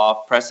lanes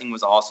off. Pressing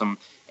was awesome,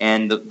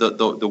 and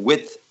the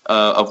width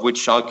of which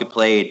Schalke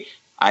played,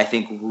 I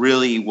think,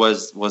 really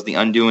was the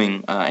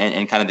undoing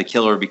and kind of the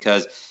killer,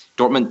 because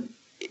Dortmund,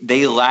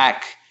 they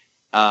lack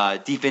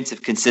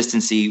defensive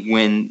consistency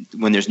when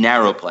there's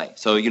narrow play.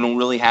 So you don't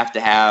really have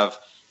to have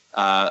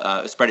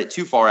spread it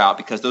too far out,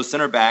 because those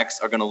center backs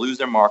are going to lose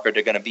their marker.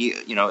 They're going to be,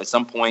 at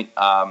some point,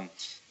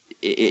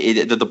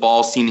 the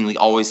ball seemingly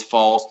always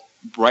falls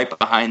right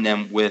behind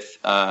them with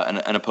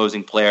an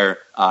opposing player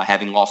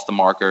having lost the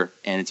marker,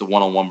 and it's a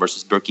one-on-one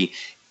versus Burki.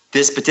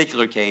 This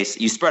particular case,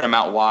 you spread them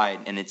out wide,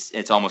 and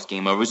it's almost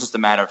game over. It was just a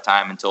matter of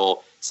time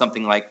until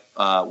something like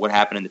what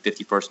happened in the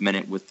 51st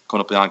minute with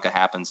Konoplyanka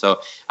happened.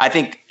 So I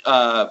think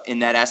in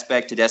that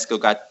aspect, Tedesco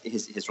got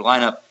his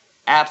lineup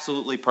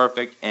absolutely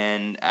perfect,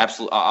 and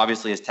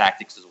obviously his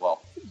tactics as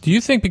well. Do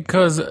you think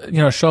because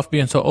Schöpf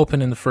being so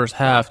open in the first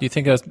half, do you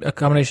think it was a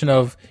combination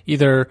of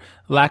either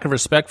lack of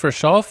respect for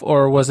Schöpf,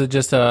 or was it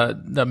just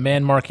the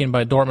man marking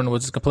by Dortmund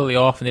was just completely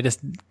off and they just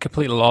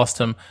completely lost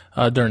him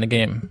during the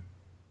game?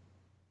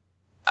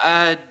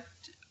 I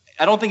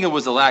don't think it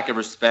was a lack of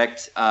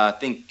respect. I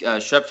think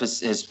Schöpf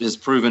has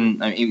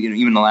proven,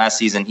 even the last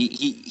season,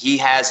 he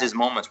has his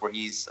moments where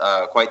he's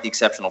quite the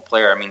exceptional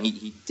player. I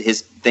mean,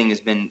 his thing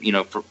has been,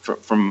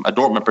 from a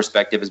Dortmund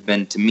perspective, has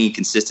been, to me,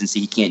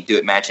 consistency. He can't do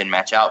it match in,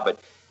 match out,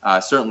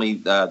 but certainly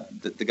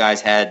the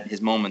guy's had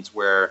his moments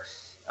where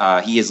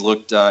he has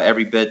looked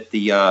every bit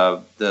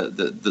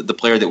the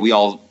player that we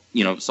all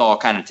saw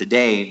kind of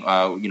today,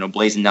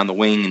 blazing down the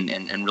wing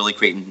and really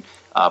creating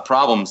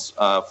problems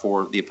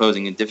for the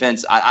opposing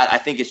defense. I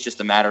think it's just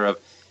a matter of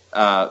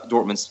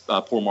Dortmund's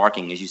poor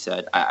marking, as you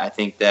said. I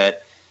think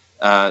that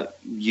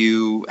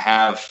you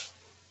have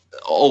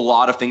a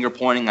lot of finger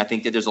pointing. I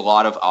think that there's a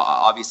lot of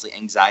obviously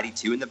anxiety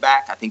too in the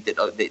back. I think that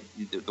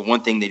the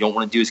one thing they don't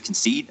want to do is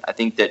concede. I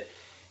think that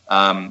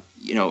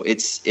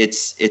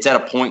it's at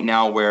a point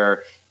now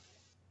where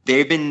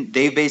they've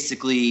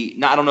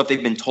basically, I don't know if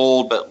they've been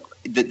told, but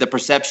the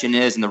perception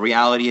is, and the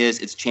reality is,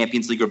 it's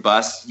Champions League or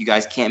bust. You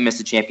guys can't miss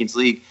the Champions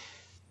League.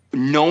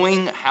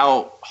 Knowing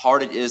how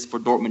hard it is for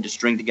Dortmund to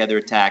string together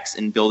attacks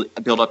and build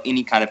up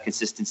any kind of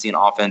consistency in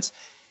offense,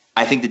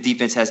 I think the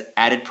defense has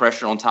added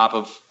pressure on top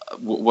of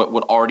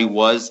what already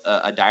was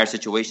a dire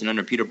situation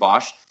under Peter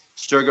Bosz.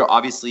 Sturger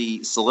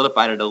obviously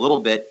solidified it a little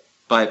bit,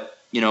 but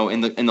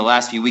in the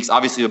last few weeks,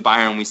 obviously with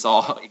Bayern, we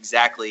saw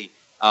exactly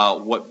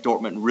what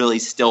Dortmund really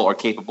still are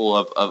capable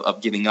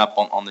of giving up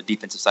on the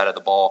defensive side of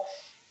the ball.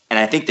 And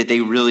I think that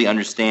they really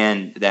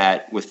understand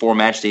that with 4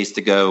 match days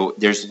to go,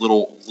 there's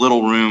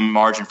little room,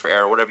 margin for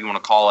error, whatever you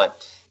want to call it.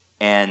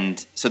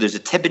 And so there's a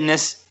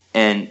timidness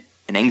and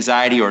an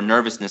anxiety or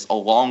nervousness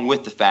along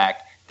with the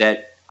fact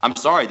that, I'm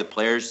sorry, the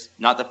player's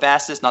not the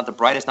fastest, not the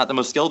brightest, not the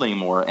most skilled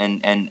anymore.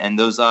 And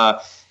those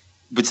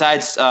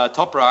besides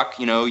Toprak,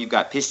 you've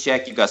got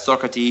Piszczek, you've got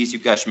Socrates,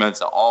 you've got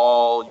Schmelzer,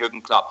 all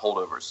Jurgen Klopp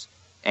holdovers.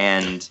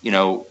 And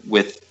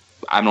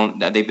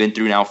they've been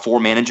through now 4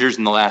 managers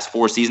in the last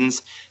 4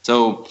 seasons.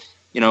 So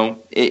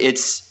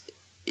it's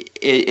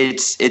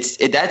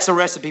that's a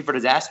recipe for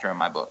disaster in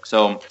my book.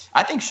 So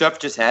I think Schuff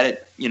just had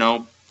it,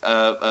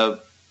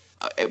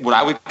 what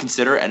I would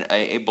consider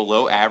a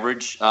below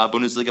average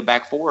Bundesliga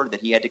back four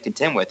that he had to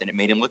contend with, and it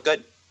made him look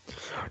good.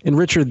 And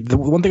Richard, the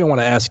one thing I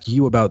want to ask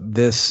you about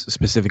this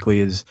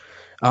specifically is,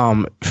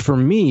 for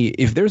me,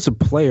 if there's a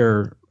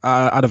player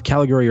out of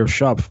Caligari or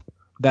Schuff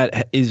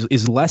that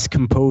is less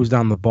composed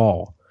on the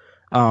ball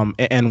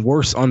and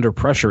worse under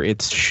pressure,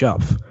 it's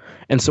Schuff.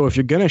 And so if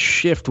you're going to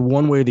shift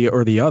one way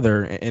or the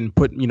other and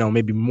put,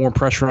 maybe more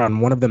pressure on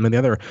one of them than the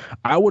other,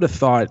 I would have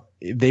thought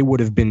they would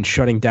have been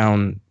shutting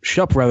down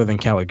Schupp rather than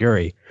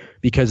Caligari,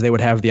 because they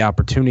would have the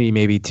opportunity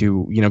maybe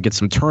to, get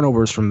some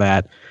turnovers from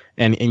that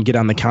and get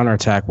on the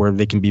counterattack where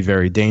they can be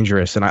very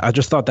dangerous. And I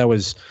just thought that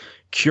was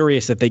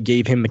curious that they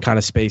gave him the kind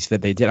of space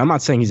that they did. I'm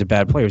not saying he's a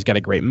bad player. He's got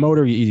a great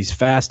motor. He's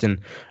fast. And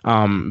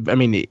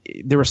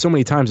there were so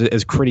many times,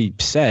 as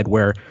Critty said,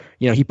 where,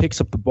 he picks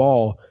up the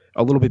ball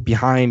a little bit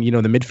behind, the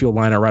midfield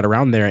line or right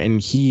around there, and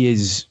he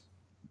is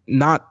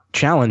not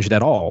challenged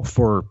at all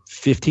for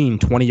 15,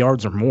 20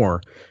 yards or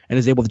more, and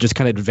is able to just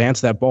kind of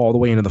advance that ball all the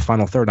way into the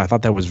final third. And I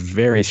thought that was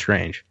very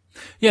strange.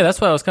 Yeah, that's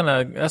why I kind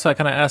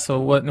of asked, so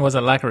what was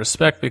a lack of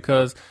respect?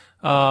 Because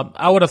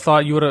I would have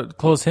thought you would have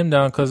closed him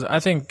down, because I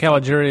think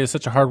Caligari is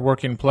such a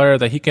hard-working player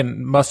that he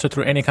can muster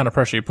through any kind of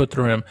pressure you put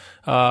through him.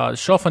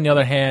 Schuff, on the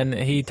other hand,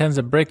 he tends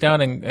to break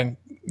down and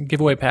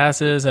give away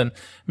passes and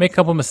make a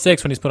couple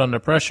mistakes when he's put under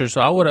pressure. So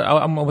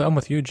I'm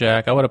with you,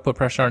 Jack. I would have put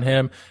pressure on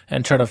him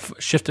and try to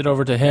shift it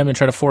over to him and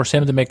try to force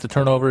him to make the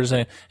turnovers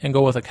and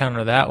go with a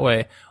counter that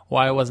way.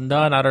 Why it wasn't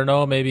done, I don't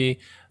know. Maybe,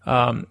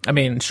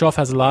 Schuff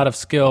has a lot of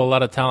skill, a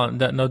lot of talent,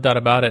 no doubt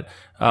about it.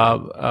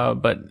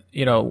 But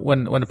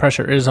when the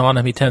pressure is on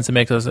him, he tends to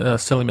make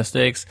those silly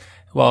mistakes.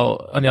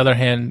 While on the other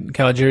hand,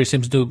 Caligari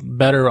seems to do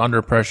better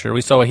under pressure.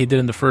 We saw what he did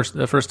in the first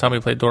time we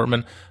played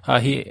Dortmund.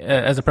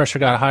 As the pressure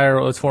got higher,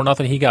 it was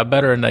 4-0. He got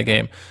better in that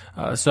game.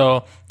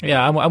 So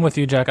yeah, I'm with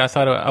you, Jack. I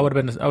thought I would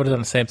have done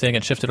the same thing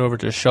and shifted over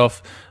to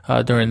Schuff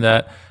during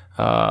that,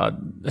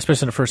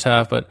 especially in the first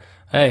half. But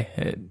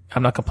hey,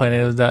 I'm not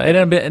complaining.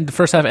 The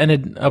first half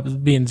ended up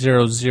being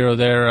 0-0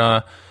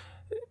 there.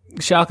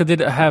 Schalke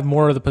did have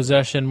more of the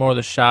possession, more of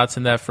the shots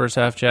in that first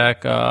half.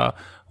 Jack,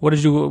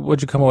 what'd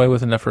you come away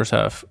with in that first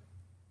half?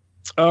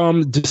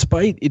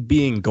 Despite it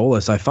being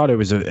goalless, I thought it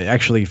was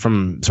actually,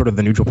 from sort of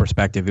the neutral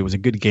perspective, it was a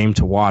good game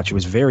to watch. It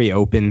was very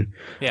open,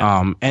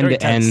 end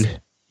to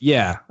end.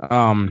 Yeah.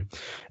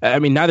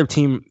 Neither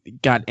team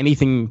got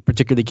anything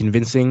particularly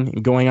convincing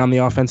going on the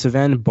offensive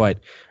end, but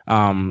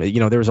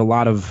there was a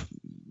lot of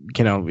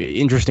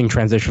interesting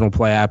transitional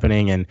play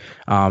happening, and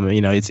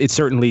it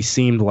certainly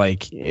seemed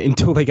like,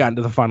 until they got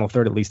into the final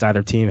third, at least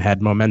either team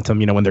had momentum.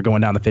 When they're going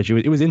down the pitch,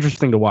 it was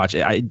interesting to watch.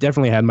 I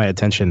definitely had my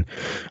attention.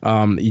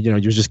 You're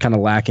just kind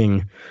of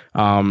lacking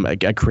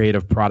a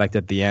creative product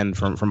at the end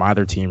from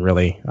either team,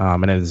 really.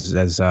 And as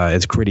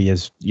Critty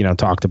has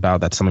talked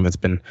about, that's something that's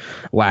been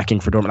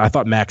lacking for Dortmund. I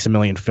thought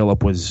Maximilian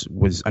Philipp was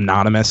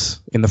anonymous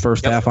in the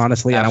first half,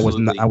 honestly,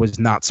 absolutely. And I was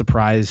not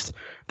surprised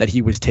that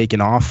he was taken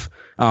off.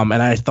 And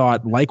I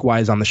thought,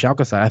 likewise, on the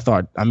Schalke side, I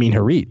thought Amin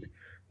Harit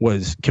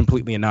was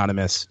completely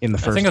anonymous in the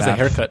first half. I think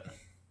it was a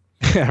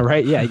haircut.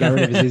 Right? Yeah, he got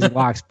rid of his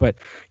locks. But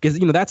because,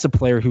 that's a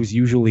player who's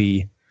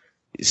usually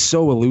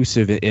so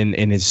elusive and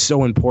is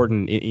so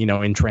important,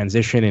 in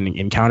transition and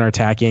in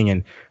counterattacking.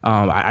 And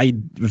I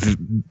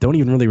don't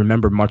even really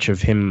remember much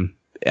of him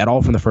at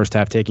all from the first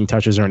half, taking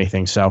touches or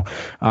anything. So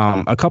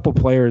a couple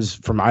players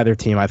from either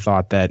team, I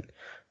thought that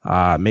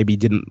maybe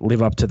didn't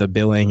live up to the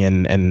billing,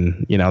 and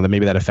that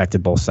maybe that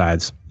affected both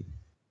sides.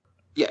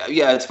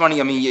 Yeah, it's funny.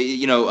 I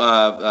mean,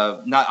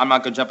 I'm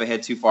not going to jump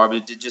ahead too far,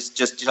 but just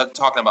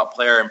talking about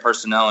player and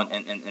personnel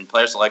and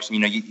player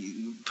selection.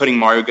 Putting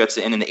Mario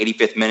Götze in the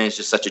 85th minute is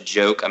just such a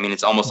joke. I mean,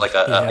 it's almost like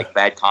a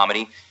bad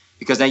comedy,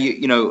 because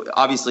now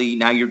obviously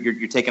now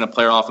you're taking a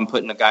player off and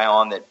putting a guy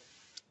on that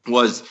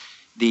was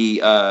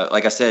the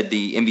like I said,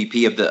 the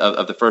MVP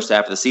of the first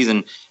half of the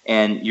season,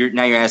 and you're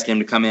asking him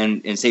to come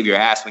in and save your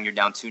ass when you're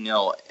down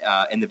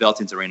 2-0 in the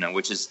Veltins Arena,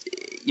 which is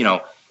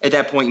at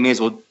that point you may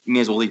as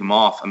well leave him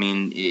off. I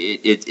mean,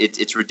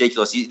 it's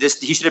ridiculous.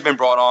 He should have been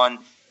brought on.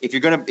 If you're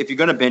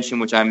gonna bench him,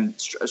 which I'm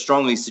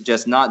strongly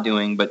suggest not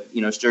doing, but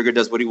Sturger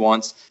does what he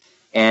wants.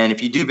 And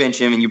if you do bench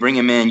him and you bring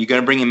him in, you're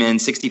going to bring him in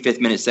 65th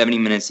minute, 70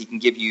 minutes. He can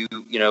give you,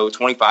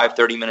 25,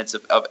 30 minutes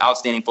of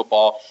outstanding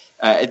football.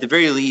 At the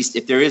very least,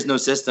 if there is no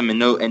system and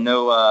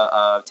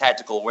no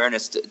tactical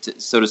awareness,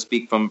 so to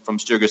speak, from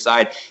Sturger's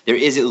side, there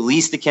is at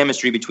least the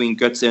chemistry between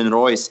Götze and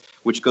Royce,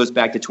 which goes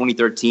back to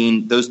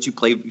 2013. Those two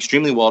play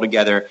extremely well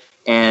together,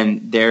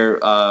 and their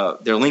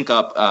link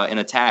up in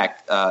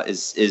attack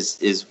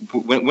is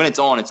when it's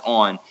on, it's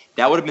on.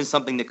 That would have been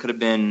something that could have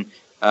been,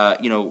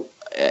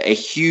 a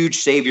huge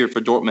savior for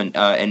Dortmund,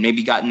 and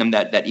maybe gotten them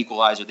that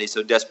equalizer they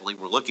so desperately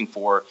were looking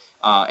for,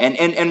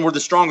 and were the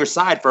stronger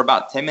side for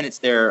about 10 minutes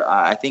there.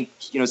 I think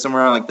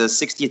somewhere around like the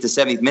 60th to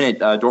 70th minute,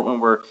 Dortmund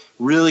were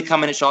really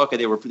coming at Schalke.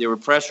 They were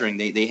pressuring.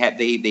 They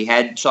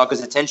had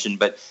Schalke's attention,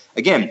 but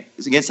again,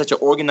 against such an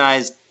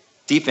organized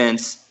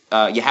defense,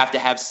 you have to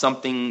have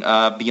something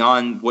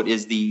beyond what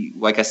is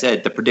like I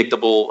said, the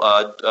predictable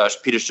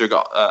Peter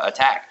Stöger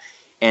attack.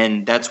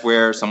 And that's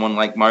where someone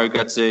like Mario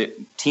Götze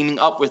teaming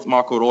up with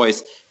Marco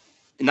Reus,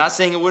 not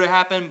saying it would have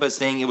happened, but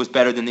saying it was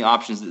better than the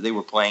options that they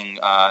were playing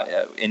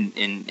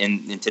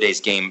in today's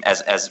game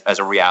as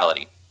a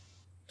reality.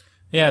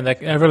 Yeah,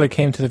 that really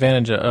came to the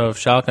advantage of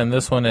Schalke in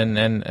this one,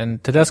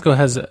 and Tedesco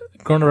has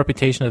grown a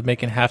reputation of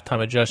making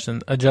halftime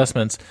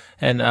adjustments,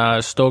 and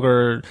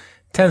Stöger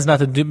tends not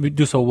to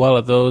do so well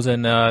at those.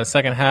 And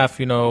second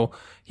half,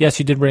 yes,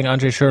 you did bring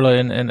Andre Schürrle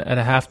in at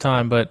a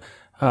halftime, but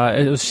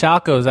it was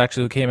Schalke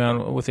actually who came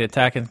out with the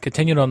attack and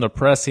continued on the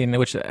pressing,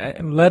 which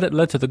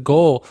led to the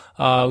goal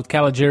with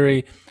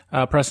Caligiuri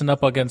pressing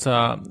up against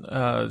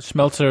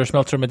Schmelzer.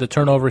 Schmelzer made the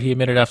turnover. He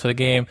admitted after the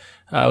game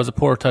it was a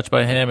poor touch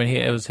by him, and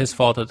it was his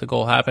fault that the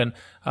goal happened.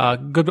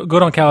 Good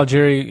on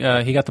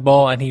Caligiuri. He got the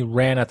ball and he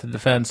ran at the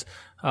defense.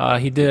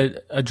 He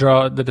did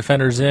draw the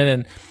defenders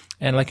in,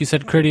 and like you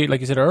said,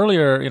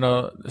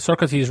 earlier,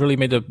 Socrates really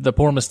made the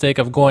poor mistake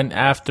of going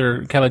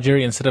after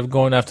Caligiuri instead of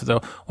going after the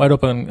wide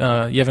open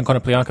Yevhen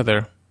Konoplyanka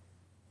there.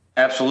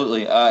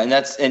 Absolutely, and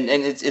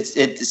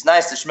it's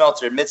nice that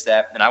Schmelzer admits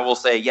that. And I will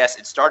say, yes,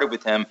 it started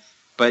with him,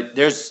 but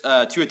there's 2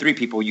 or 3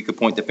 people you could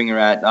point the finger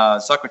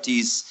at.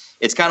 Socrates.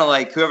 It's kind of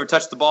like whoever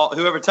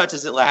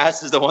touches it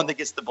last is the one that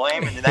gets the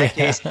blame. And in that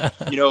case,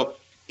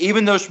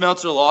 even though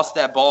Schmelzer lost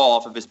that ball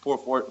off of his poor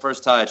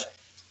first touch,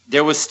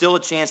 there was still a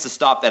chance to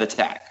stop that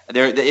attack.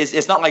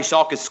 It's not like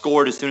Schalke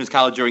scored as soon as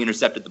Caligiuri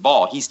intercepted the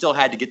ball. He still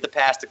had to get the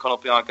pass to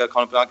Konoplyanka.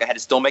 Konoplyanka had to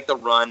still make the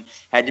run,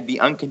 had to be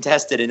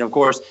uncontested. And, of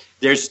course,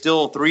 there's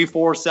still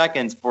 3-4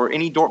 seconds for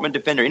any Dortmund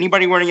defender,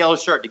 anybody wearing a yellow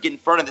shirt, to get in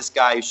front of this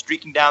guy who's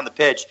streaking down the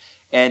pitch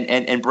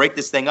and break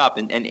this thing up.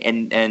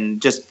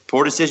 And just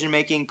poor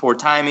decision-making, poor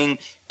timing,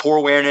 poor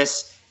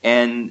awareness.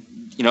 And,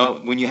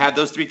 when you have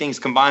those 3 things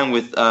combined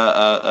with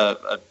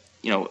a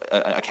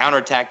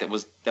counterattack that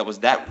was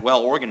that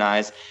well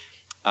organized,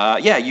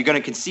 you're going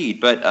to concede.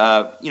 But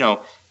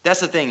that's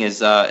the thing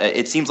is,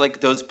 it seems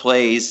like those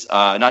plays,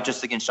 not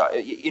just against,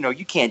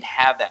 you can't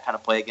have that kind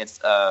of play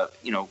against,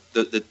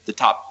 the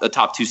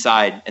top 2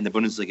 side in the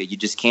Bundesliga. You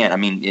just can't. I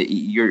mean,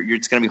 you're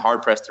it's going to be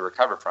hard pressed to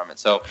recover from it.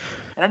 So,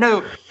 and I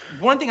know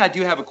one thing I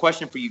do have a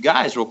question for you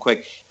guys, real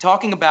quick,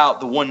 talking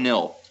about the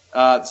 1-0.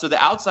 So the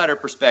outsider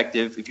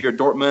perspective, if you're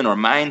Dortmund or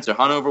Mainz or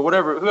Hannover,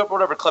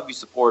 whatever club you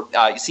support,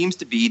 it seems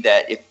to be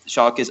that if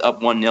Schalke is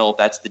up 1-0,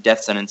 that's the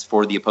death sentence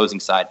for the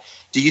opposing side.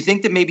 Do you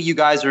think that maybe you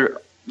guys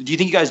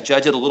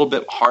judge it a little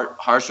bit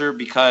harsher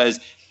because,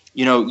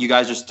 you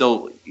guys are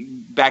still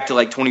back to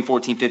like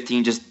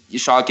 2014-15, just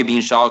Schalke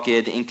being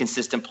Schalke, the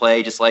inconsistent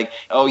play, just like,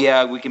 oh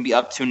yeah, we can be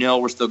up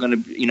 2-0, we're still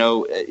going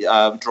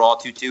to, draw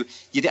 2-2.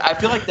 I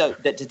feel like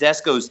that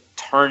Tedesco's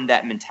turned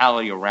that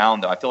mentality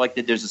around, though. I feel like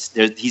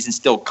that he's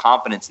instilled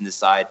confidence in this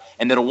side,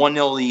 and that a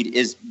 1-0 lead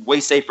is way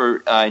safer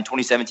in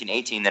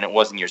 2017-18 than it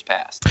was in years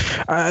past.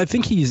 I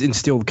think he's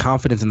instilled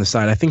confidence in the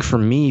side. I think for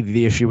me,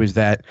 the issue is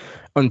that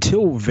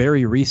until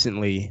very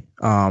recently,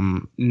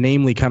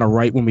 namely kind of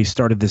right when we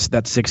started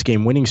that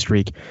 6-game winning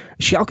streak,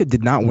 Schalke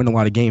did not win a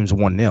lot of games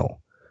 1-0.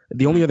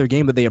 The only other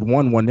game that they had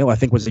won 1-0, I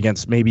think, was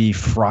against maybe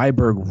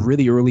Freiburg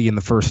really early in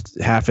the first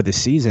half of the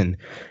season.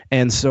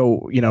 And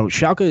so,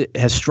 Schalke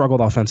has struggled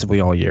offensively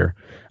all year.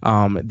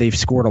 They've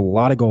scored a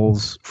lot of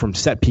goals from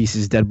set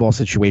pieces, dead ball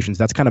situations.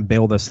 That's kind of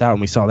bailed us out, and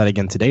we saw that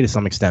again today to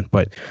some extent.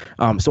 But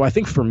so I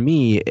think for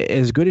me,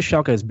 as good as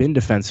Schalke has been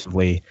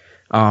defensively,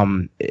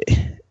 the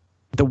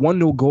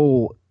 1-0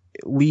 goal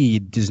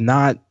lead does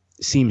not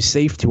seem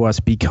safe to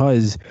us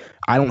because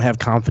I don't have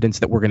confidence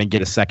that we're going to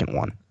get a second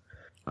one.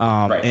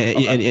 Right.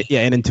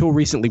 And until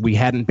recently, we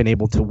hadn't been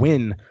able to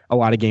win a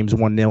lot of games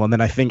 1-0. And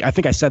then I think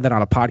I said that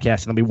on a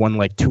podcast, and then we won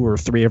like 2 or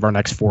 3 of our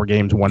next 4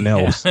 games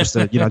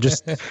 1-0. Yeah.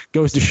 Just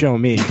goes to show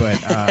me.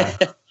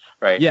 But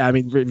right. Yeah, I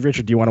mean,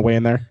 Richard, do you want to weigh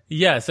in there?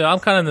 Yeah, so I'm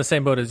kind of in the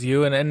same boat as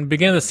you. And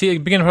beginning of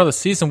the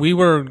season, we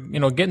were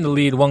getting the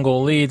lead,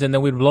 1-goal leads, and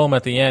then we'd blow them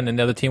at the end, and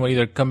the other team would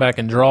either come back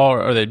and draw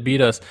or they'd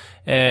beat us.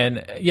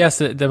 And yes,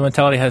 the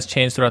mentality has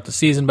changed throughout the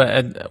season,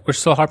 but we're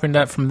still harping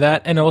that from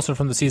that, and also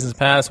from the seasons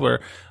past, where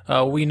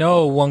we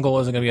know 1 goal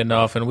isn't going to be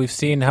enough, and we've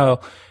seen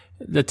how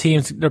the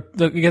teams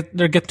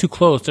they get too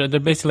close. They're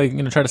basically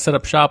try to set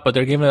up shop, but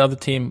they're giving the other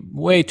team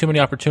way too many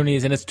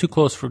opportunities, and it's too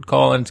close for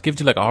call, and it gives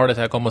you like a heart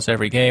attack almost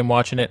every game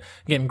watching it,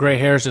 getting gray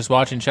hairs just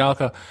watching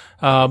Schalke.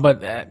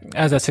 But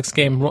as that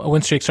 6-game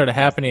win streak started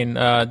happening,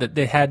 that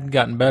they had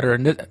gotten better.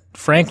 And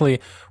frankly,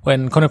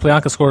 when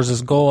Konoplyanka scores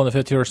his goal in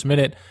the 51st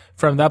minute,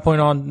 from that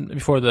point on,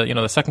 before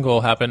the second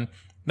goal happened,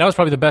 that was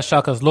probably the best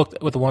Schalke has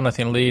looked with the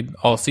 1-0 lead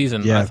all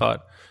season. Yeah. I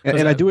thought.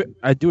 And I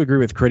do agree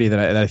with Critty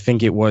that I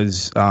think it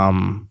was.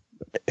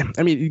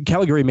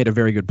 Caligari made a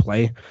very good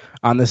play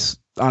on this,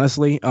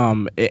 honestly,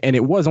 and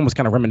it was almost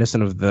kind of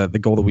reminiscent of the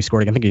goal that we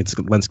scored. I think it's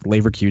against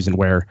Leverkusen,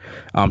 where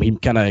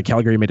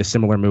Caligari made a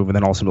similar move and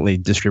then ultimately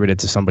distributed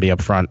to somebody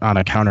up front on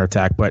a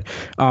counterattack. But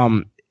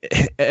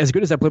as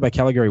good as that play by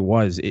Caligari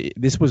was,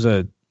 this was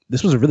a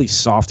really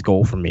soft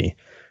goal for me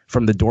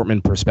from the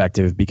Dortmund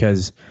perspective,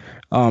 because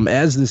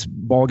as this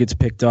ball gets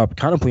picked up,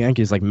 Konoplyanka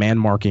is like man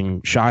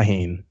marking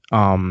Şahin.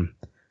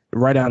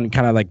 Right on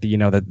kind of like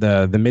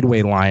the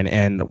midway line,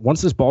 and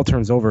once this ball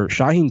turns over,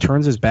 Şahin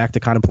turns his back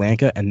to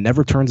Konoplyanka and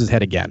never turns his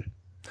head again.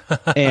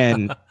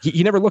 And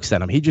he never looks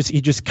at him. He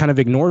just kind of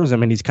ignores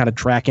him, and he's kind of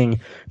tracking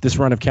this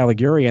run of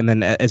Caligari. And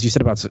then, as you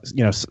said about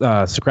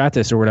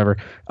Socrates or whatever,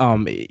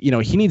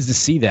 he needs to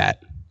see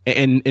that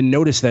and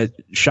notice that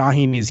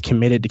Şahin is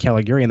committed to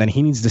Caligari, and then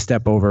he needs to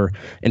step over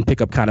and pick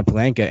up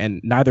Konoplyanka,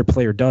 and neither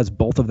player does.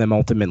 Both of them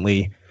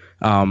ultimately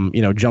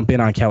jump in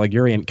on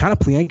Caligari, and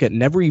Konoplyanka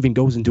never even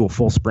goes into a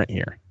full sprint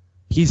here.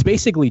 He's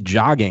basically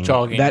jogging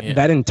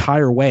that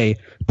entire way,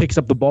 picks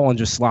up the ball and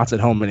just slots it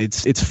home, and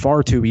it's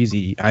far too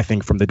easy, I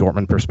think, from the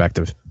Dortmund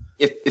perspective.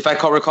 If I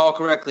recall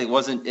correctly, it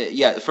wasn't.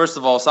 First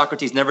of all,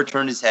 Socrates never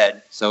turned his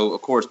head, so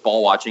of course,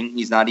 ball watching.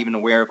 He's not even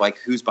aware of like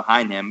who's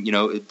behind him.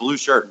 Blue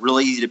shirt,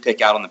 really easy to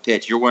pick out on the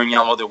pitch. You're wearing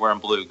yellow, they're wearing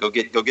blue. Go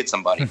get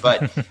somebody.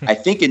 But I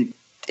think in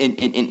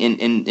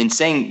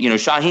saying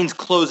Şahin's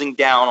closing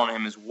down on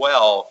him as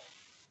well.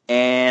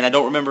 And I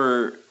don't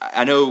remember.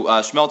 I know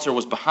Schmelzer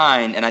was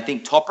behind, and I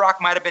think Toprak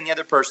might have been the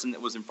other person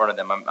that was in front of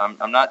them.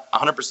 I'm not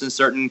 100%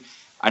 certain.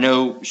 I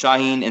know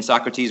Şahin and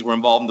Socrates were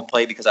involved in the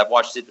play because I've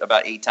watched it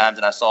about 8 times,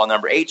 and I saw a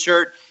number 8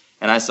 shirt,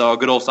 and I saw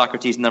good old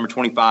Socrates number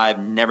 25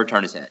 never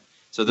turn his head.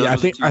 So I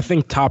think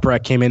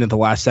Toprak came in at the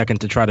last second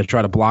to try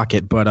to block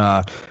it, but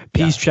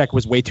Piszczek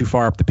was way too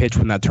far up the pitch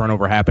when that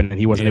turnover happened, and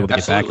he wasn't able to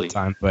get back in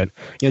time. But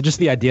just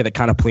the idea that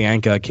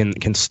Konoplyanka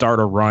can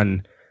start a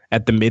run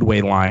at the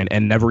midway line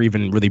and never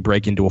even really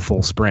break into a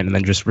full sprint and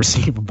then just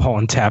receive a ball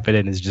and tap it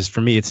in is just,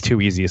 for me, it's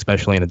too easy,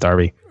 especially in a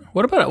derby.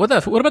 What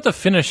about the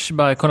finish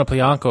by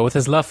Konoplyanka with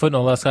his left foot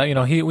no less?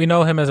 We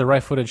know him as a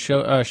right-footed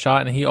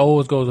shot, and he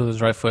always goes with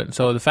his right foot.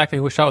 So the fact that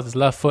he shot with his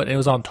left foot and it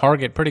was on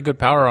target, pretty good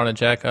power on it,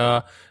 Jack.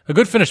 A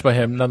good finish by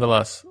him,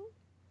 nonetheless.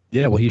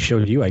 Yeah, well, he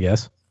showed you, I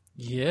guess.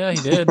 Yeah,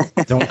 he did.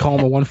 Don't call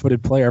him a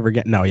one-footed player ever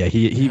again. No, yeah,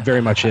 he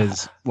very much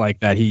is like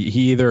that. He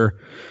either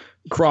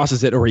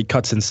crosses it or he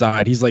cuts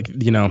inside. He's like,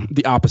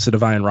 the opposite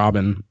of Ian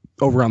Robin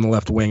over on the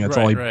left wing. That's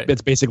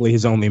it's basically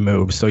his only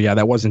move. So yeah,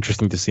 that was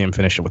interesting to see him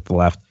finish it with the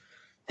left.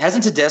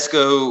 Hasn't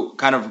Tedesco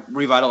kind of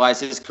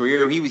revitalized his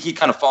career? He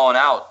kind of fallen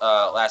out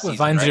last season.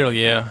 Weinzierl,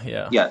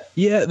 right?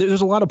 Yeah.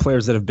 There's a lot of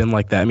players that have been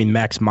like that. I mean,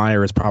 Max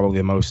Meyer is probably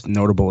the most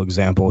notable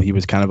example. He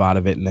was kind of out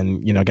of it and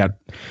then got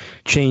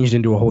changed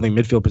into a holding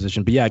midfield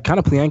position. But yeah,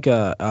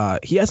 Konoplyanka,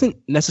 he hasn't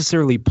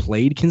necessarily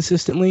played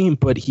consistently,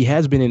 but he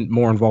has been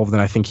more involved than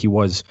I think he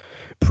was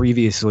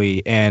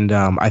previously, and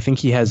I think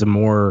he has a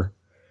more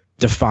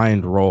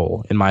defined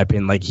role, in my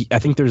opinion. Like I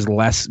think there's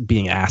less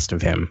being asked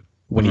of him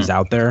when he's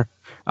out there.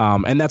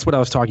 And that's what I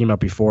was talking about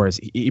before is,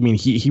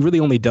 he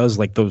really only does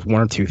like those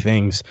 1 or 2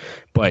 things,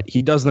 but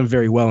he does them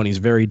very well, and he's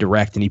very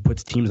direct, and he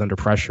puts teams under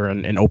pressure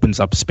and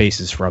opens up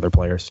spaces for other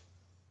players.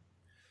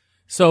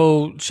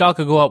 So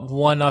Schalke go up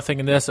 1-0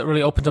 in this. It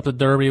really opens up the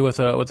derby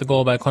with a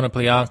goal by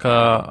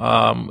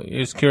Konoplyanka. It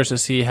was curious to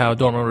see how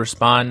Dortmund would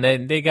respond.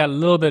 They got a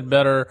little bit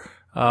better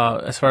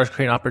as far as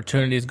creating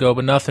opportunities go,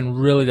 but nothing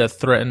really that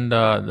threatened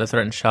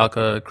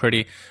Schalke.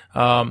 Critty.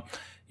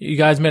 You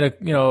guys made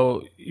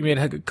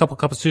a couple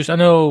substitutions. I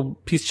know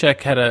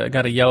Piszczek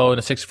got a yellow in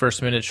the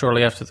 61st minute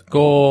shortly after the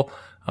goal.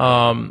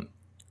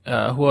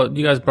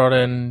 You guys brought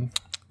in?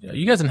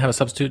 You guys didn't have a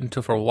substitute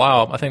until for a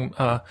while. I think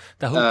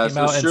Dahoud came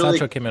out and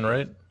Sancho came in,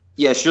 right?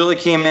 Yeah, Schürrle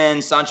came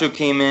in, Sancho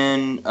came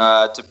in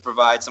to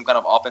provide some kind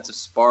of offensive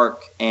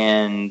spark,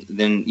 and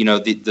then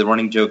the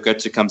running joke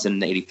Götze comes in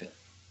the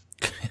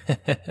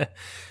 85th.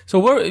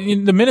 So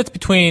the minutes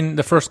between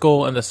the first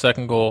goal and the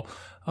second goal.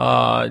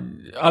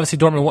 Obviously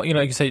Dortmund,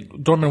 like you say,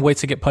 Dortmund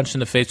waits to get punched in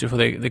the face before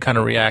they kind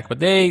of react, but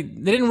they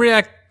didn't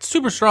react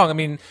super strong. I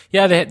mean,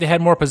 yeah, they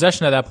had more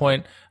possession at that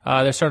point.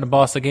 They're starting to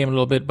boss the game a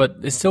little bit,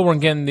 but they still weren't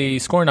getting the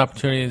scoring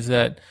opportunities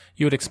that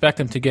you would expect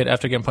them to get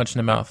after getting punched in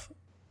the mouth.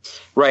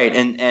 Right,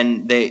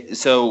 and it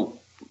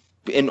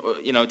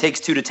takes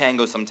 2 to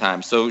tango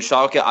sometimes. So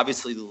Schalke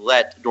obviously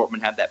let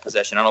Dortmund have that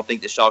possession. I don't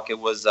think that Schalke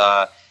was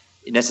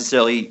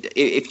necessarily,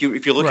 if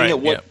you're looking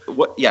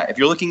if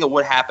you're looking at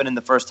what happened in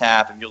the first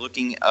half, if you're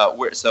looking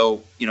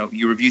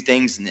you review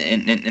things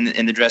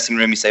in the dressing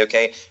room, you say,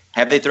 okay,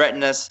 Have they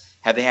threatened us?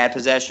 Have they had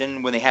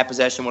possession? When they had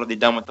possession, what have they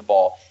done with the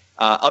ball?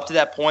 Up to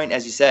that point,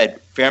 as you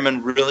said,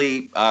 Fährmann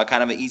really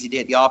kind of an easy day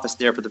at the office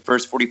there for the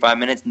first 45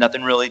 minutes.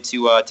 Nothing really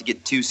to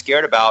get too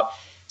scared about.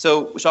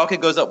 So Schalke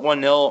goes up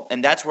 1-0,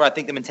 and that's where I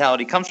think the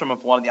mentality comes from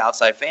of a lot of the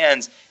outside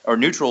fans or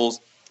neutrals.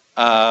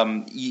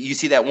 You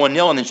see that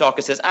 1-0, and then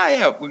Schalke says,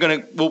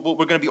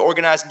 we're gonna be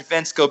organized in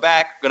defense, go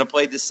back, we're gonna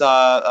play this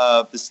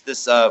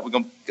we're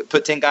gonna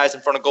put 10 guys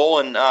in front of goal,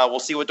 and we'll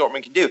see what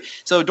Dortmund can do.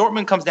 So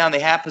Dortmund comes down, they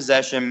have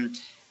possession.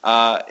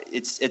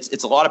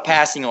 It's a lot of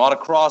passing, a lot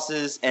of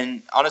crosses,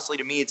 and honestly,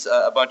 to me, it's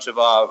a bunch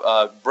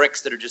of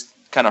bricks that are just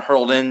kind of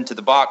hurled into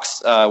the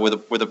box with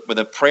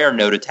a prayer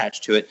note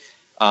attached to it,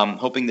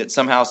 hoping that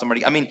somehow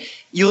somebody. I mean,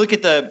 you look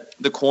at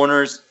the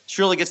corners.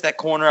 Shirley gets that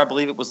corner. I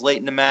believe it was late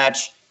in the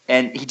match,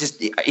 and he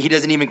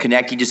doesn't even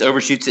connect. He just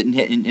overshoots it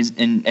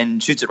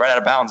and shoots it right out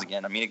of bounds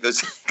again. I mean, it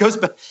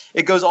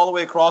goes all the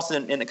way across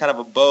in kind of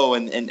a bow,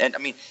 and I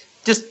mean,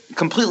 just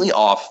completely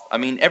off. I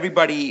mean,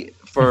 everybody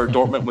for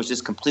Dortmund was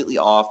just completely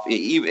off.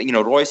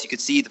 Royce, you could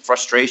see the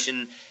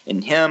frustration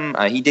in him.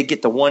 He did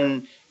get the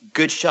one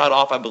good shot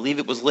off. I believe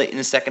it was late in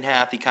the second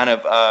half. He kind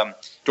of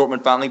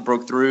Dortmund finally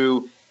broke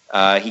through.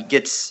 He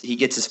gets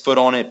his foot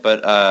on it,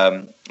 but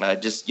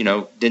just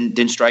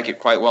didn't strike it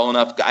quite well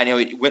enough. I know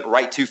it went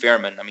right to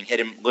Fährmann. I mean, hit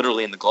him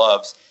literally in the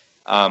gloves.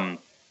 I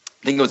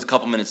think it was a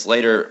couple minutes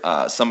later,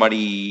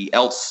 somebody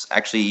else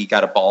actually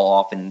got a ball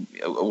off, and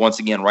once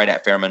again right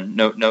at Fährmann.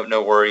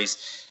 No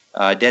worries.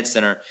 Dead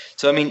center.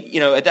 So, I mean,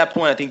 at that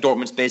point, I think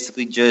Dortmund's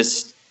basically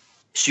just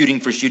shooting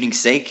for shooting's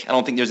sake. I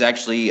don't think there's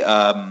actually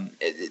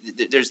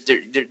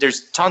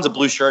there's tons of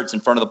blue shirts in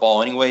front of the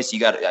ball anyway. So you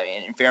got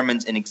and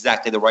Fährmann's in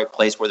exactly the right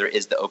place where there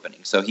is the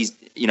opening. So he's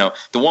the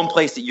one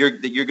place that you're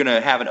going to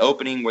have an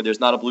opening where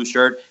there's not a blue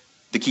shirt,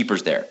 the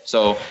keeper's there.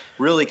 So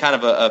really kind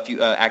of a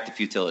act of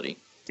futility.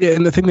 Yeah,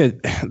 and the thing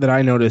that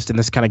I noticed, and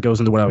this kind of goes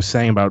into what I was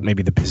saying about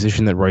maybe the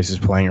position that Royce is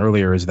playing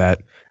earlier, is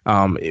that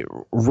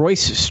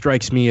Royce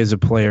strikes me as a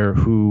player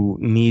who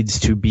needs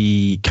to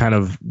be kind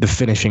of the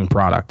finishing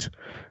product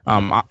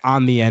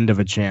on the end of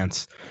a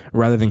chance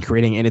rather than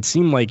creating. And it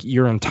seemed like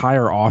your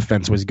entire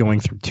offense was going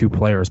through two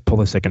players,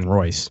 Pulisic and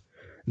Royce,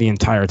 the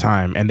entire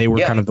time, and they were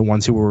kind of the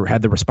ones who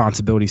had the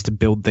responsibilities to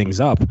build things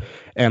up,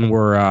 and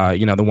were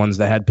the ones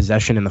that had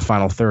possession in the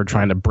final third,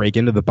 trying to break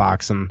into the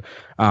box. And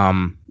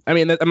I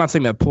mean, I'm not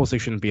saying that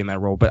Pulisic shouldn't be in that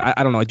role, but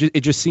I don't know.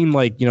 It just seemed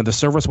like, the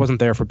service wasn't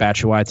there for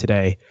Batshuayi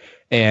today.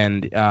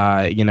 And,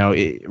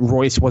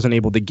 Royce wasn't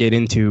able to get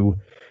into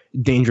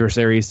dangerous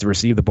areas to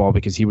receive the ball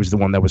because he was the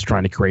one that was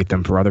trying to create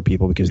them for other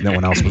people because no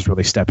one else was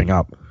really stepping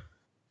up.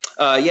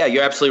 Yeah,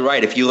 you're absolutely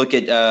right. If you look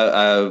at,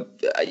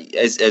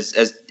 as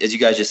you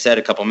guys just said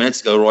a couple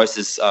minutes ago,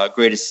 Royce's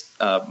greatest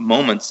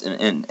moments in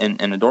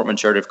a Dortmund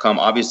shirt have come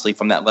obviously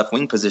from that left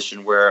wing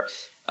position where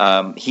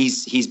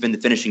he's been the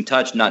finishing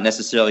touch, not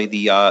necessarily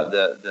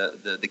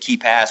the key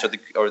pass or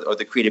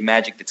the creative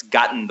magic that's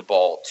gotten the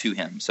ball to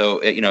him.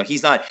 So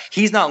he's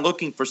not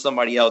looking for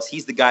somebody else.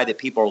 He's the guy that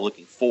people are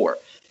looking for.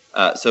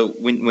 So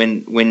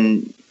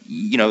when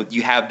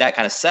you have that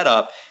kind of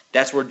setup,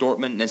 that's where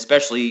Dortmund, and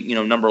especially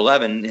number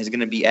 11, is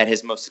going to be at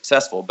his most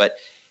successful. But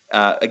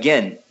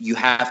again, you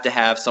have to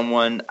have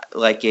someone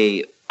like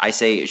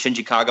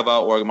Shinji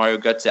Kagawa or Mario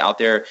Götze out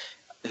there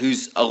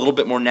who's a little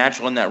bit more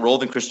natural in that role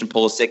than Christian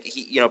Pulisic.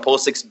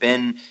 Pulisic's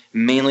been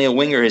mainly a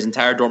winger his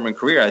entire Dortmund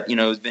career.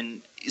 Has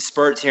been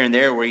spurts here and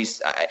there where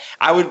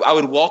I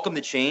would welcome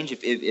the change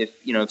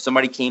if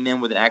somebody came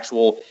in with an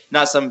actual,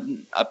 not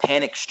a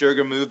panic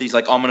Sturger move. He's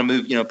like, I'm going to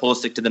move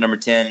Pulisic to the number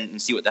 10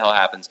 and see what the hell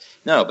happens.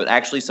 No, but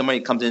actually somebody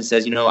comes in and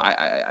says,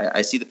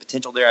 I see the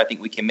potential there. I think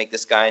we can make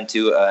this guy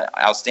into an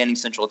outstanding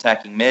central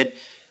attacking mid.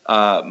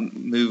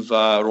 Move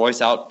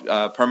Royce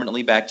out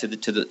permanently back to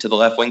the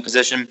left wing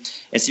position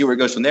and see where it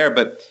goes from there.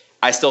 But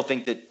I still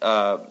think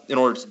that in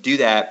order to do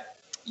that,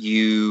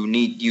 you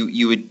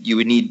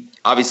would need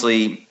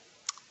obviously.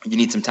 You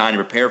need some time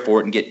to prepare for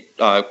it and get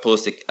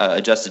Pulisic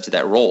adjusted to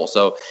that role.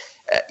 So,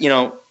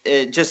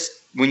 just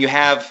when you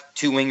have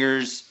two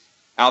wingers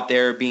out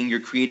there being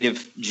your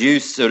creative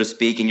juice, so to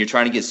speak, and you're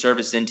trying to get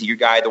service into your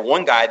guy, the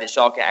one guy that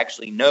Schalke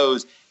actually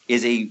knows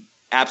is a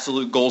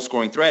absolute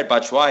goal-scoring threat,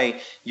 Batshuayi,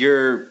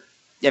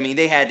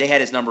 they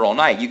had his number all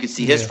night. You could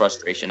see his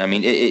frustration. I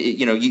mean,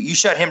 you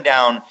shut him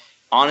down,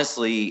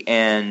 honestly,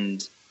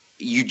 and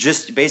you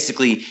just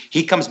basically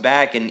he comes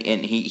back and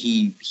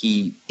he's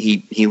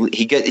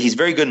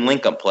very good in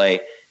link-up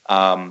play.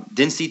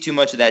 Didn't see too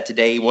much of that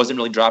today. He wasn't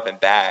really dropping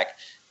back.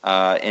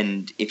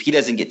 And if he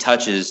doesn't get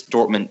touches,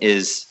 Dortmund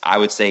is, I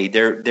would say,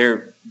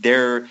 their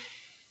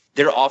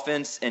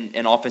offense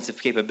and offensive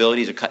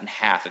capabilities are cut in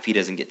half if he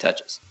doesn't get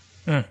touches.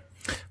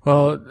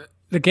 Well,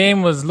 the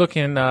game was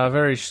looking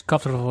very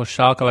comfortable for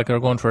Schalke, like they were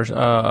going for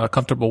a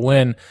comfortable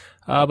win.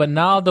 But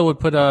Naldo would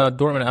put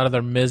Dortmund out of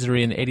their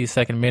misery in the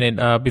 82nd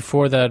minute.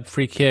 Before that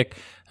free kick,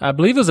 I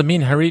believe it was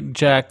Amin Harit,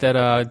 Jack,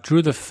 that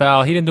drew the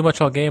foul. He didn't do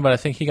much all game, but I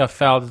think he got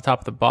fouled at the top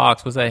of the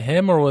box. Was that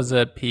him or was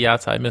it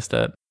Piazza? I missed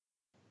that.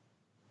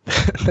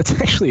 That's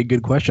actually a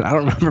good question. I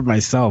don't remember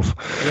myself.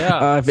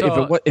 Yeah.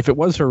 If it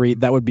was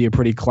Harit, that would be a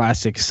pretty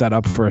classic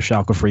setup for a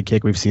Schalke free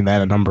kick. We've seen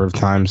that a number of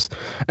times.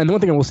 And the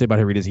one thing I will say about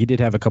Harit is he did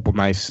have a couple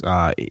nice.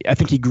 I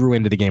think he grew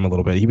into the game a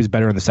little bit. He was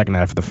better in the second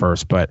half of the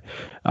first. But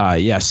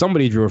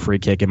somebody drew a free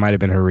kick. It might have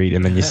been Harit,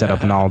 and then you set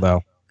up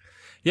Naldo.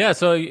 Yeah,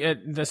 so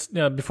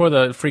before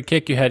the free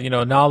kick, you had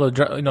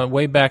Naldo,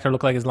 way back there,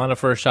 looked like his line up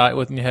for a shot.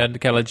 With you had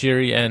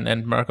Caligiuri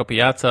and Marco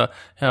Piazza,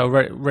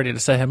 ready to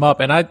set him up.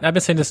 And I've been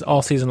saying this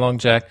all season long,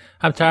 Jack.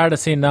 I'm tired of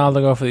seeing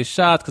Naldo go for these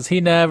shots because he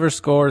never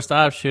scores.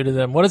 Stop shooting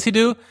them. What does he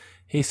do?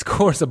 He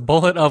scores a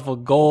bullet of a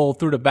goal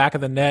through the back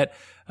of the net.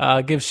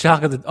 Gives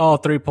Schalke all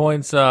 3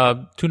 points.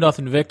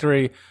 2-0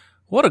 victory.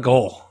 What a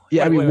goal!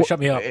 Yeah,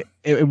 shut me up.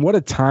 And what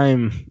a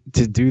time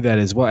to do that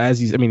as well.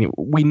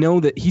 We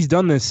know that he's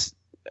done this.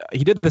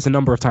 He did this a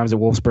number of times at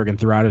Wolfsburg and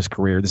throughout his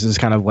career. This is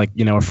kind of like,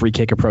 a free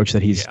kick approach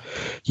that he's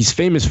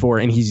famous for,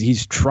 and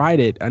he's tried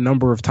it a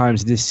number of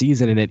times this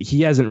season, and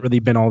he hasn't really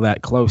been all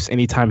that close.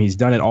 Anytime he's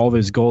done it, all of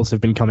his goals have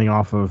been coming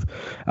off of,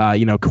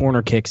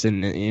 corner kicks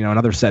and and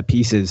other set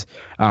pieces.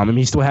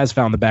 He still has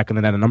found the back of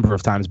the net a number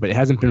of times, but it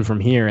hasn't been from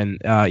here.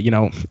 And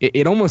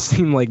it almost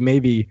seemed like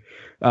maybe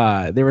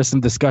there was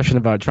some discussion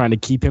about trying to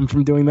keep him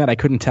from doing that. I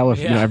couldn't tell if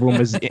everyone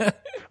was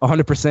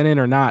 100% in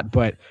or not,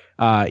 but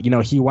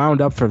he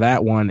wound up for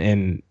that one,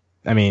 and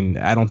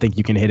I don't think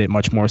you can hit it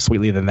much more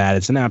sweetly than that.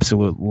 It's an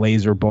absolute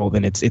laser bolt,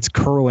 and it's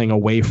curling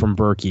away from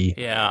Berkey,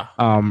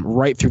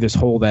 right through this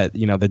hole that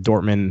that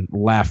Dortmund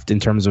left in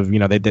terms of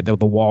the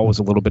wall was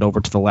a little bit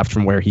over to the left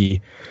from where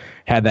he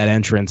had that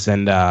entrance,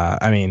 and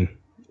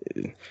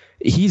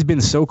he's been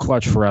so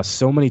clutch for us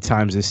so many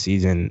times this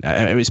season.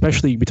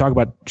 Especially we talk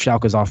about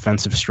Schalke's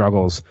offensive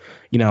struggles.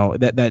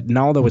 That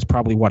Naldo was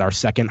probably our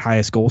second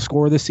highest goal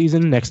scorer this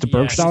season, next to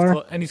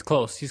Bergstaller. And he's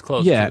close. He's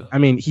close. Yeah,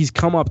 too. He's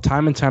come up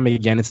time and time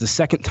again. It's the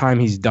second time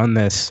he's done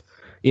this,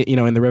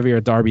 in the Riviera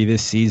Derby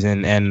this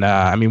season. And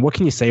what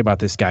can you say about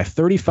this guy?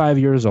 35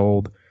 years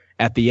old,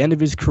 at the end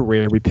of his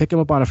career. We pick him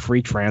up on a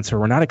free transfer.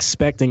 We're not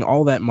expecting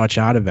all that much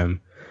out of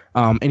him,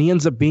 and he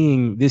ends up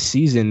being this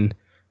season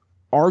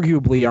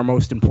arguably our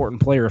most important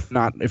player, if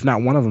not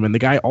one of them. And the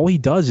guy, all he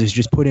does is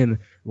just put in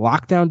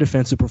lockdown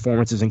defensive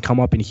performances and come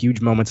up in huge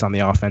moments on the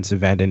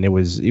offensive end. And it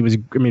was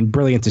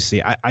brilliant to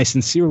see. I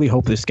sincerely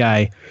hope this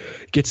guy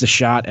gets a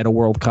shot at a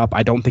World Cup.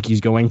 I don't think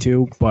he's going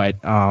to, but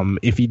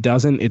if he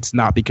doesn't, it's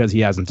not because he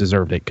hasn't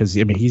deserved it. Because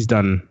he's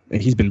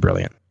been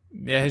brilliant.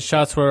 Yeah, his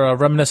shots were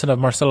reminiscent of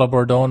Marcelo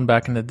Bordone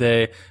back in the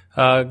day.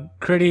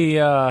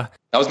 Pretty.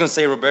 I was going to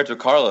say Roberto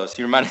Carlos.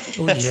 He reminded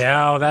me.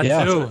 Yeah,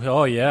 that too.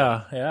 Oh,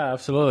 yeah,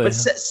 absolutely. But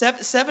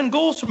seven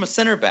goals from a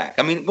center back.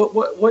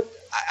 What?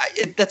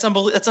 That's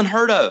unbelievable. That's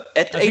unheard of.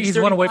 I think he's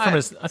one away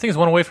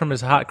from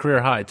his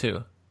career high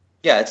too.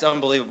 Yeah, it's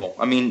unbelievable.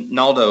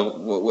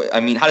 Naldo.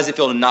 How does it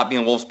feel to not be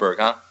in Wolfsburg,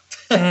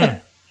 huh?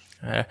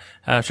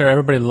 I'm sure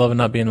everybody loving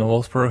not being in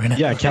Wolfsburg.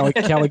 Yeah,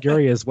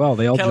 Caligiuri as well.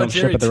 They all jumped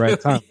ship at the right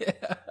time.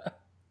 Yeah.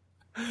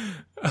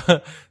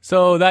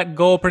 So that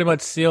goal pretty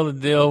much sealed the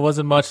deal.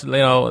 Wasn't much, the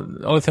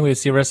only thing we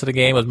see the rest of the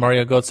game was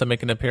Mario Götze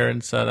make an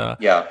appearance, and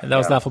that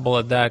was laughable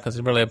at that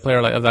because really a player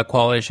of that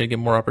quality should get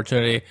more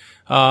opportunity.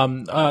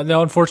 The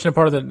unfortunate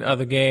part of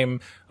the game,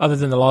 other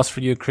than the loss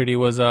for you, Kriti,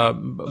 was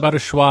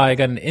Batshuayi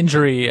got an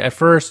injury. At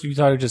first, you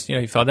thought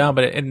he fell down,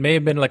 but it may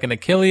have been like an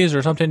Achilles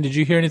or something. Did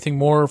you hear anything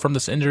more from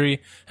this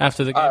injury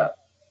after the game?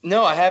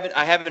 No, I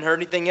haven't heard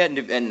anything yet, and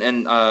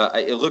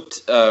it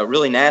looked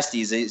really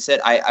nasty. As they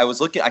said,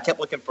 I kept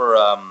looking for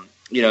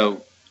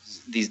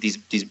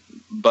these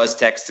buzz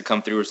texts to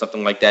come through or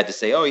something like that to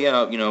say,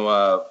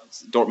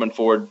 Dortmund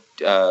forward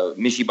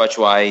Michy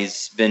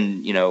Batshuayi's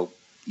been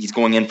he's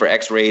going in for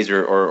X-rays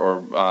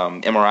or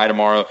MRI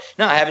tomorrow.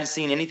 No, I haven't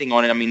seen anything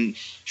on it.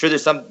 Sure,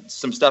 there's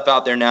some stuff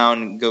out there now,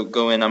 and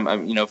go in.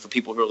 For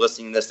people who are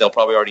listening to this, they'll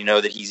probably already know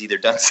that he's either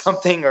done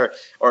something or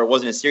it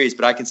wasn't as serious.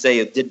 But I can say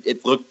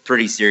it looked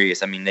pretty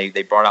serious.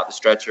 They brought out the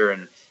stretcher,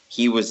 and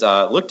he was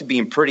looked to be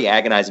in pretty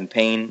agonizing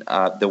pain.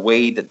 The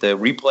way that the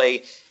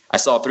replay, I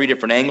saw 3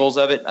 different angles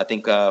of it. I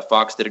think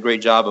Fox did a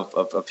great job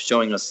of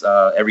showing us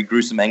every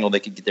gruesome angle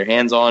they could get their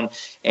hands on,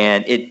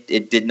 and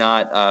it did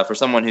not. For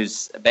someone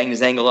who's banged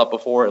his angle up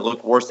before, it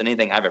looked worse than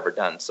anything I've ever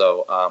done.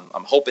 So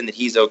I'm hoping that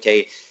he's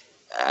okay.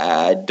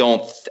 I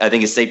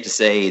think it's safe to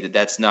say that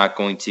that's not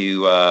going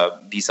to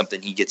be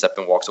something he gets up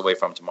and walks away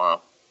from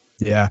tomorrow.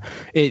 Yeah,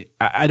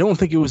 I don't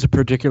think it was a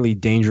particularly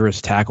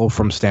dangerous tackle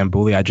from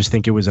Stambouli. I just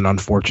think it was an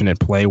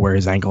unfortunate play where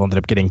his ankle ended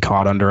up getting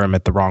caught under him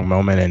at the wrong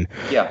moment.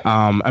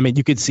 And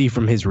you could see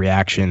from his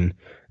reaction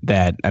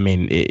that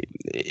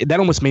that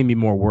almost made me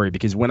more worried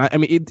because when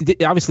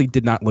it obviously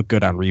did not look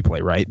good on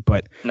replay, right?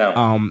 But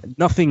no,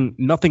 nothing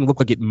looked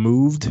like it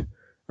moved.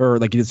 Or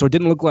so it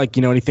didn't look like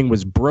anything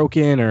was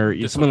broken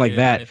or something like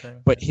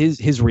that. But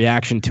his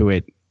reaction to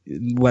it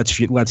lets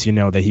you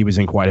know that he was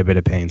in quite a bit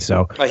of pain.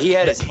 So he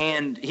had his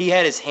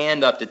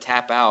hand up to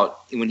tap out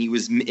when he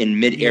was in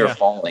midair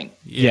falling.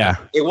 Yeah,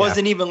 it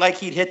wasn't even like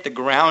he'd hit the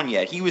ground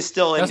yet. He was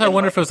still. I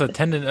wonder if it was a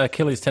tendon,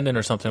 Achilles tendon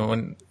or something.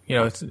 When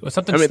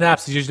something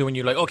snaps, is usually when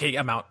you're like, okay,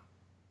 I'm out.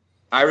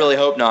 I really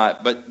hope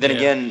not. But then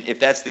again, if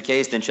that's the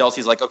case, then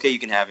Chelsea's like, okay, you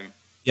can have him.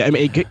 Yeah, I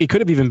mean, it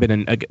could have even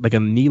been like a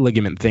knee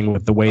ligament thing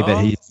with the way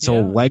that he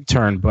leg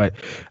turn. But,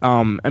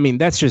 I mean,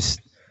 that's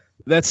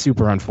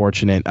super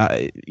unfortunate.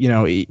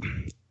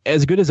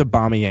 As good as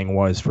Aubameyang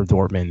was for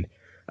Dortmund,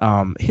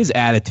 his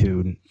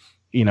attitude,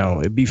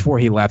 before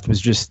he left was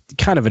just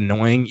kind of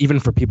annoying, even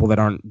for people that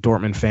aren't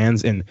Dortmund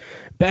fans. And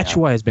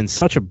Batshuayi has been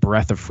such a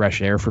breath of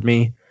fresh air for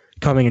me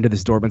coming into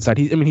this Dortmund side.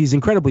 He's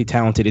incredibly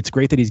talented. It's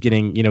great that he's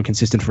getting,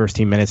 consistent first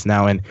team minutes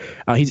now. And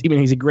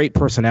he's a great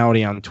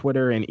personality on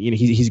Twitter, and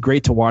he's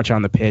great to watch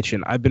on the pitch.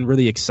 And I've been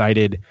really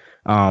excited.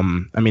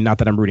 Not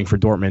that I'm rooting for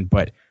Dortmund,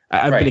 but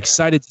I've been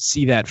excited to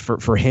see that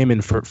for him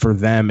and for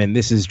them. And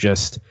this is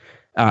just,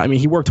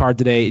 he worked hard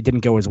today. It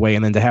didn't go his way.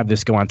 And then to have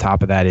this go on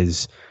top of that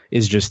is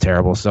just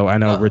terrible. So I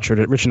know Rich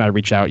and I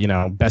reach out,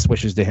 best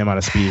wishes to him on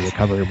a speedy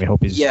recovery. And we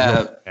hope he's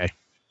okay.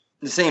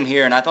 The same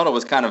here, and I thought it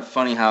was kind of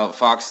funny how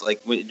Fox,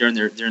 like during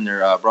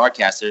their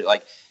broadcast, it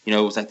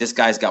was like this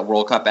guy's got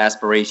World Cup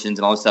aspirations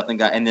and all this stuff,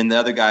 and then the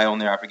other guy on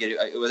there, I forget,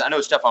 I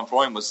know Stefan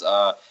Freund was,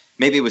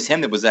 maybe it was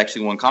him that was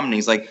actually one commenting.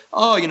 He's like,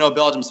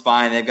 Belgium's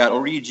fine. They've got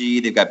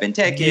Origi, they've got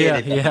Benteke,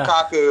 they've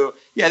got Lukaku.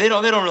 Yeah, they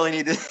don't really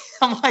need to.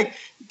 I'm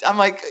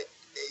like.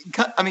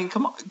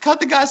 Come on, cut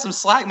the guy some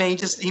slack, man.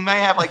 He might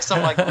have like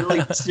some like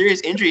really serious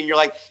injury, and you're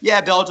like,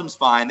 yeah, Belgium's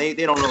fine. They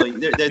don't really.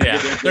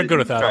 They're good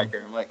without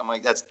him. I'm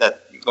like that's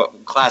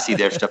classy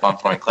there, Stefan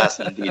Freund.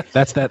 Classy indeed.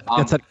 That's that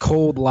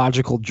cold,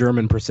 logical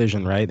German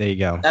precision, right? There you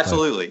go.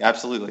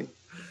 Absolutely.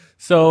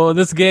 So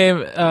this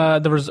game,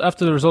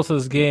 after the results of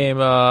this game,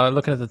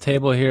 looking at the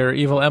table here,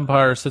 Evil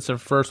Empire sits in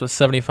first with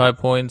 75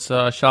 points.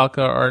 Schalke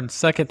are in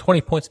second,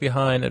 20 points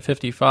behind at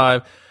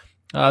 55.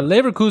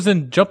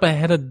 Leverkusen jump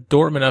ahead of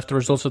Dortmund after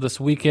results of this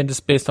weekend,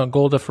 just based on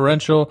goal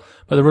differential,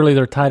 but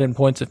they're tied in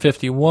points at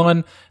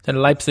 51. Then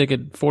Leipzig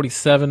at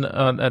 47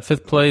 at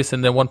fifth place,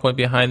 and then 1 point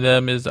behind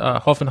them is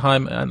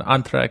Hoffenheim and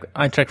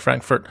Eintracht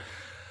Frankfurt.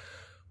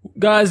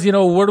 Guys,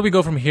 where do we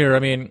go from here? I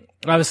mean,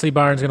 obviously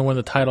Bayern's going to win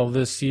the title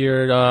this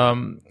year.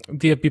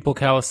 DFB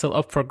Pokal is still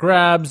up for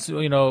grabs,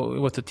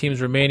 with the teams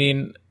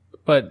remaining.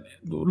 But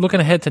looking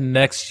ahead to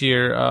next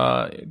year,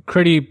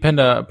 Critty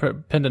penned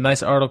a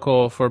nice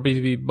article for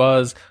BVB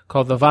Buzz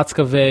called "The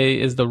Watzke Way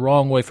is the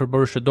wrong way for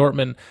Borussia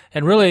Dortmund,"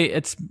 and really,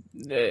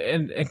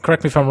 and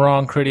correct me if I'm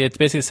wrong, Critty. It's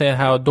basically saying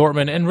how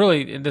Dortmund, and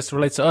really this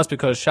relates to us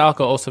because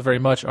Schalke also very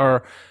much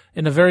are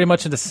very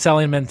much into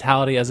selling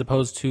mentality as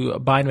opposed to a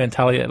buying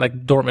mentality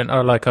like Dortmund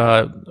or like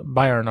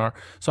Bayern are.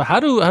 So how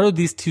do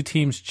these two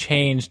teams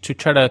change to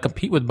try to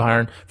compete with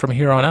Bayern from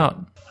here on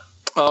out?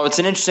 Oh, it's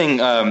an interesting,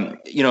 the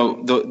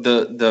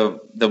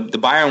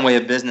Bayern way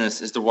of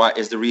business is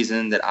the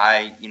reason that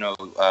I,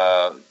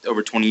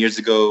 over 20 years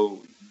ago,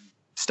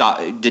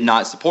 did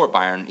not support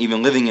Bayern,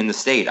 even living in the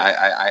state.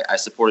 I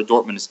supported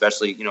Dortmund,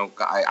 especially,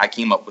 I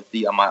came up with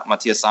the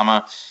Matthias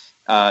Sammer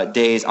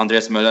days,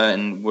 Andreas Müller,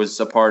 and was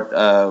a part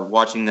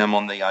watching them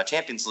on the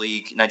Champions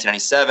League in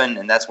 1997,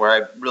 and that's where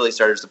I really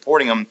started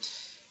supporting them.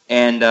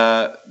 And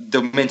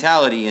the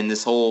mentality and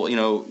this whole,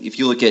 if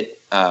you look at,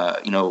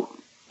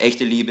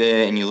 Echte Liebe,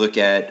 and you look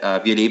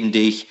at Wir leben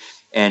dich,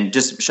 and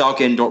just Schalke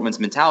and Dortmund's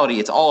mentality,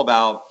 it's all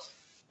about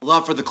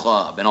love for the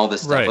club and all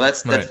this stuff. Right, well,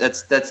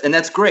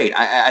 that's great.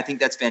 I think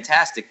that's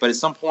fantastic. But at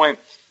some point,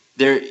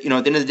 at the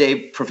end of the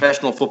day,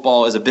 professional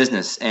football is a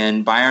business,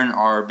 and Bayern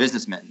are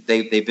businessmen.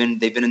 They've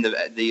been in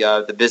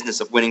the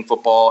business of winning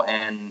football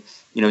and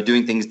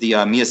doing things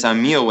the Mia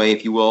San Mia way,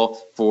 if you will,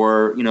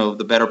 for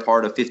the better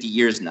part of 50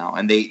 years now,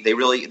 and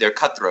they're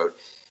cutthroat.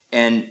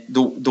 And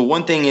the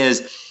one thing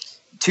is.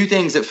 Two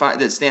things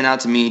that stand out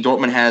to me.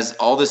 Dortmund has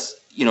all this,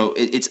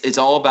 it's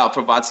all about,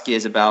 for Watzke,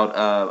 is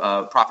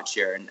about profit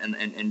share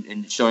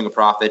and showing a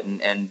profit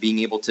and being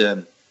able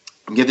to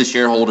give the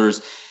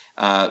shareholders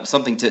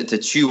something to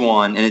chew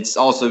on. And it's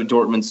also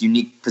Dortmund's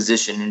unique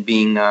position in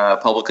being a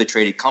publicly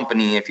traded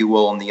company, if you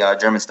will, on the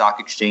German stock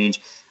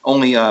exchange,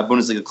 only a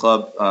Bundesliga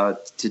club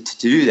to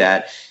do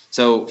that.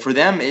 So for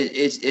them,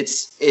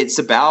 it's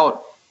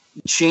about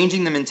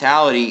changing the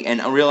mentality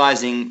and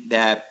realizing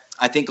that.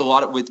 I think a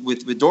lot with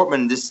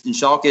Dortmund, this in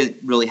Schalke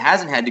really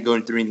hasn't had to go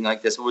through anything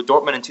like this. But with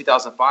Dortmund in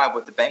 2005,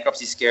 with the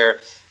bankruptcy scare,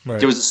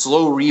 there was a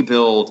slow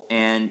rebuild,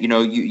 and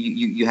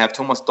you have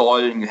Thomas Doll,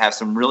 and you have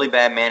some really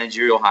bad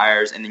managerial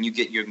hires, and then you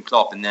get Jurgen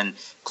Klopp, and then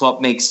Klopp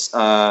makes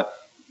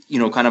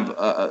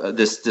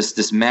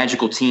this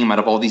magical team out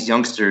of all these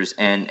youngsters,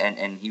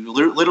 and he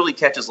literally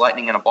catches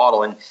lightning in a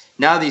bottle. And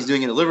now that he's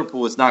doing it at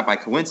Liverpool, it's not by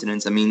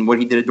coincidence. I mean, what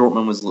he did at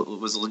Dortmund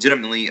was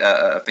legitimately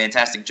a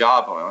fantastic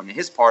job on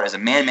his part as a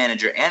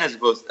manager and as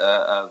both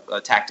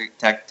a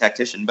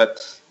tactician. But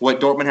what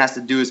Dortmund has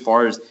to do as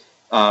far as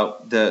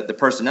the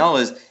personnel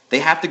is, they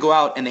have to go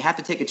out and they have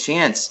to take a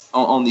chance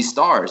on these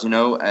stars.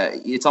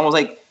 It's almost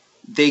like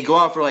they go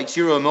out for like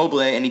Ciro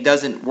Immobile, and he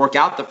doesn't work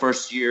out the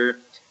first year,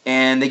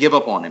 and they give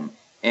up on him.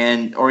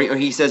 Or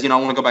he says, I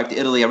want to go back to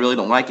Italy. I really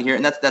don't like it here.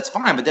 And that's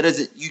fine. But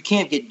you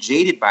can't get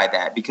jaded by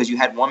that because you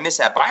had one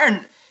mishap.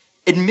 Bayern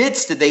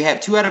admits that they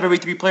have 2 out of every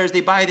 3 players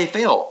they buy, they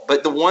fail.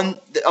 But the one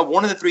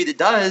of the 3 that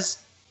does,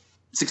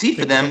 succeed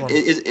for them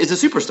is a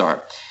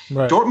superstar.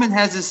 Right. Dortmund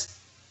has this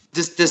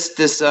with the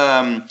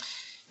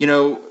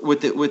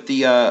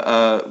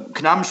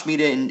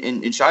Knabenschmiede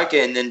in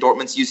Schalke, and then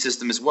Dortmund's youth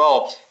system as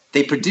well.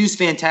 They produce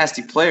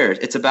fantastic players.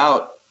 It's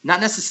about not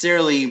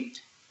necessarily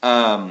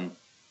going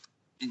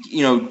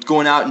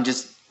out and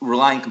just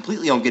relying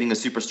completely on getting a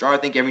superstar. I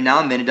think every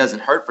now and then it doesn't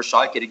hurt for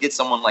Schalke to get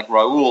someone like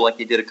Raul, like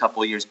they did a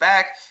couple of years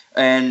back.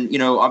 And,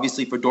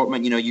 obviously for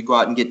Dortmund, you go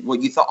out and get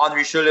what you thought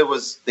André Schürrle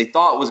was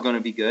going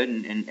to be good.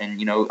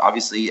 And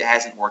obviously it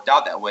hasn't worked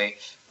out that way.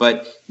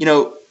 But,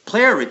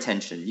 player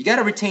retention, you got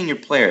to retain your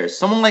players.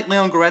 Someone like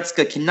Leon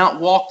Goretzka cannot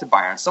walk to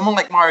Bayern. Someone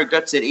like Mario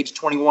Götze at age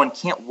 21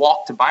 can't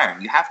walk to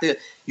Bayern. You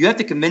have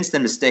to convince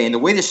them to stay. And the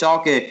way that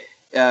Schalke,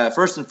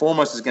 first and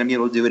foremost, is going to be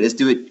able to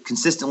do it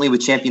consistently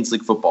with Champions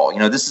League football.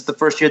 This is the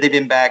first year they've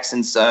been back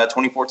since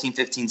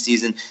 2014-15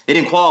 season. They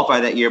didn't qualify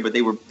that year, but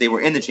they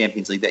were in the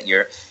Champions League that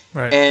year.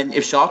 Right. And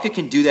if Schalke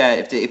can do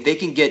that, if they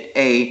can get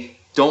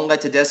don't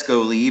let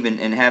Tedesco leave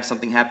and have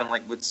something happen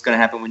like what's going to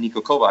happen with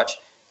Niko Kovac,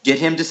 get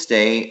him to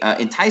stay,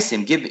 entice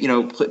him,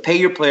 pay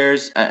your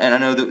players. And I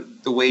know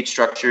the wage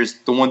structures,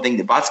 the one thing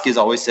that Watzke has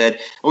always said,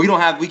 we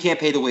can't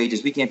pay the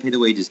wages. We can't pay the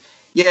wages.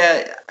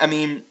 Yeah, I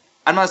mean,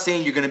 I'm not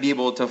saying you're going to be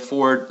able to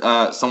afford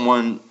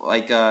someone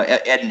like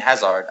Eden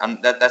Hazard.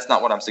 That's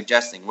not what I'm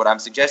suggesting. What I'm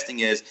suggesting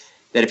is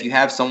that if you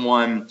have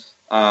someone,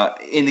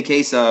 in the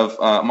case of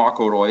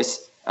Marco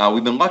Reus,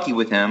 we've been lucky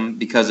with him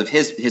because of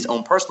his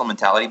own personal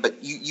mentality, but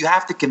you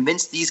have to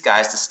convince these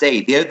guys to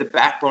stay. They're the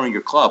backbone of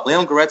your club.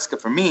 Leon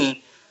Goretzka, for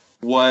me,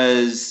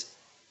 was,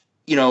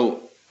 he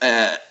was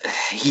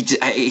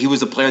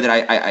a player that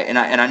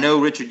I know,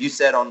 Richard, you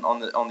said on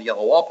the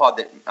Yellow Wall pod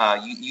that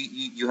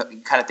you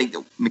kind of think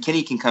that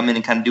McKinney can come in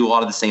and kind of do a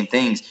lot of the same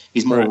things.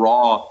 He's more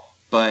raw,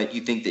 but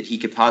you think that he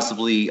could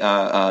possibly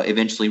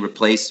eventually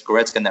replace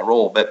Goretzka in that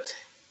role. But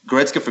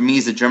Goretzka, for me,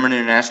 is a German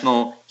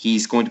international.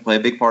 He's going to play a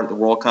big part of the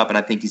World Cup, and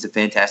I think he's a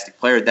fantastic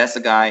player. That's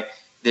a guy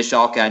that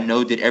Schalke, I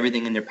know, did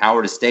everything in their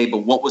power to stay, but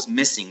what was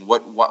missing?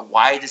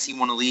 Why does he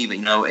want to leave?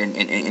 And go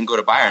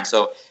to Bayern?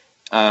 So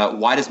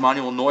why does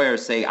Manuel Neuer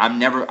say I'm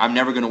never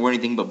going to wear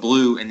anything but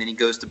blue, and then he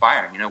goes to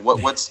Bayern?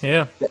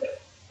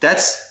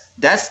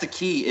 That's the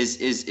key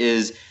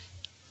is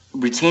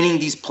retaining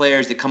these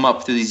players that come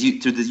up through the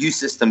youth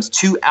systems,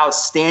 two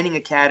outstanding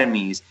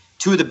academies,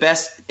 two of the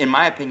best, in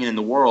my opinion, in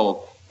the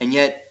world, and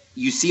yet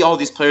you see all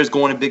these players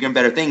going to bigger and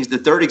better things. The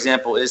third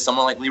example is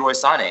someone like Leroy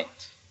Sané.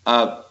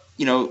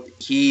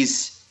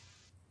 He's,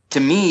 to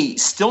me,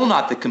 still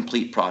not the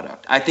complete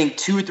product. I think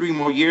 2 or 3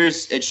 more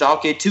years at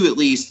Schalke, 2 at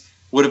least,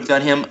 would have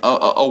done him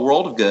a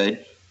world of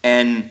good.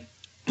 And,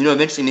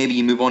 eventually maybe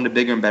you move on to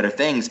bigger and better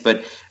things.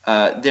 But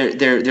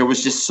there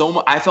was just so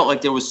much. I felt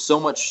like there was so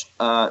much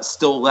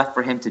still left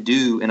for him to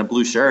do in a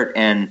blue shirt.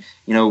 And,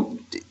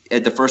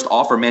 at the first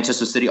offer,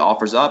 Manchester City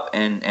offers up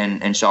and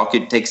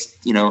Schalke takes,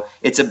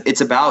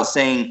 it's about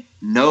saying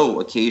no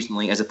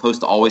occasionally as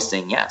opposed to always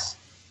saying yes.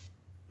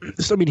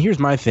 So, here's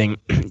my thing.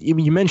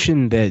 You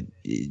mentioned that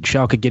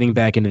Schalke getting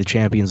back into the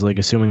Champions League,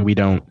 assuming we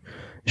don't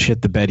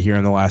shit the bed here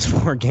in the last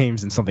 4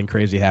 games and something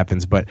crazy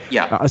happens. But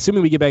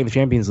assuming we get back in the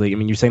Champions League,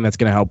 you're saying that's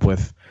going to help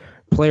with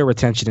player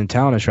retention and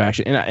talent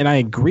attraction. And I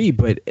agree,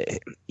 but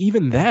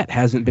even that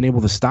hasn't been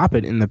able to stop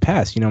it in the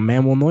past.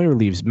 Manuel Neuer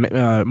leaves.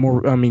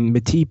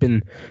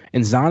 Matip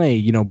and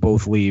Zane,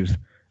 both leave.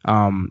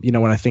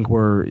 When I think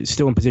we're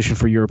still in position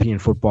for European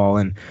football.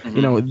 And,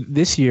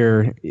 this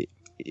year,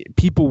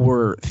 people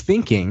were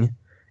thinking,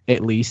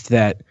 at least,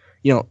 that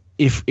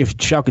if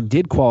Schalke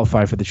did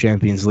qualify for the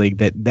Champions League,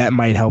 that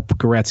might help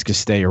Goretzka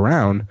stay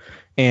around,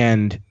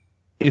 and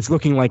it's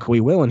looking like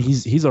we will, and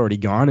he's already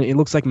gone. It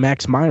looks like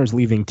Max Meyer's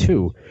leaving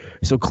too.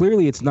 So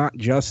clearly, it's not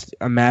just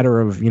a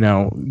matter of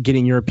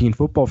getting European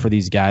football for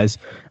these guys.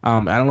 I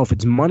don't know if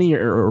it's money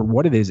or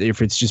what it is.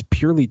 If it's just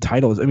purely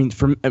titles. I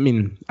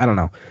don't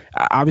know.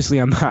 Obviously,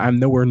 I'm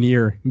nowhere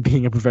near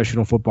being a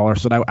professional footballer,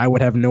 so I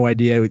would have no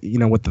idea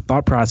what the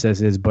thought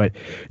process is. But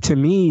to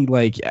me,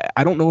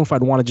 I don't know if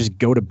I'd want to just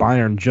go to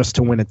Bayern just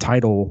to win a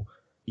title.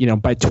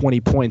 By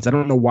 20 points. I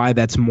don't know why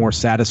that's more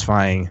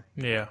satisfying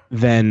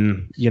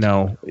than,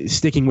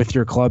 sticking with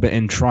your club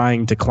and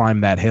trying to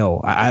climb that hill.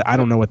 I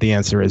don't know what the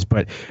answer is,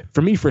 but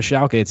for me, for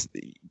Schalke, it's,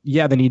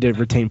 they need to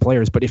retain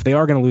players, but if they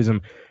are going to lose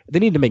them, they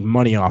need to make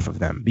money off of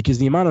them because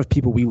the amount of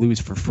people we lose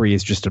for free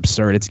is just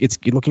absurd. It's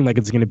looking like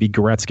it's going to be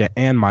Goretzka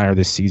and Meyer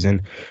this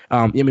season.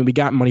 We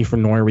got money for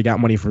Neuer, we got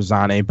money for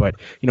Zane, but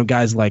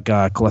guys like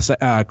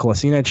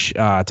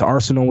Kolasinac to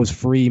Arsenal was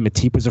free.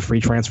 Matip was a free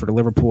transfer to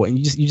Liverpool, and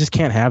you just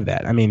can't have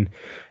that.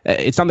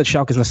 It's not that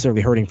Schalke is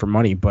necessarily hurting for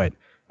money, but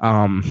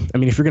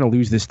if you're going to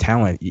lose this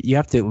talent, you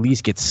have to at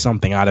least get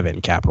something out of it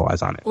and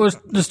capitalize on it. Well,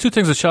 there's 2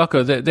 things with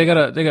Schalke. They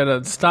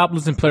gotta stop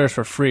losing players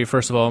for free,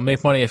 first of all, and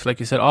make money, if, like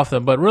you said, off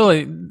them. But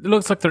really, it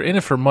looks like they're in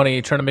it for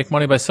money, trying to make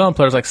money by selling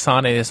players like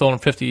Sané. They sold him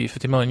 50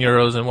 million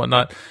euros and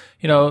whatnot.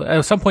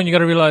 At some point you got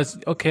to realize,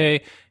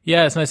 okay,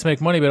 yeah, it's nice to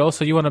make money, but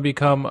also you want to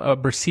become a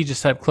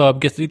prestigious type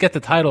club, get the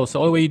title. So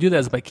the only way you do that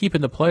is by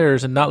keeping the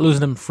players and not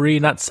losing them free,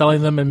 not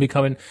selling them and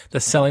becoming the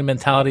selling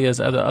mentality as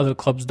other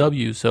clubs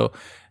W. So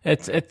I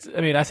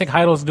mean, I think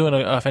Heidel's doing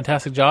a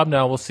fantastic job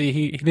now. We'll see.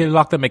 He did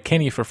lock up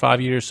McKinney for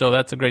 5 years, so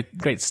that's a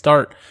great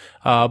start.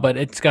 But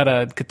it's got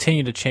to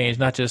continue to change,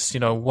 not just,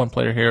 one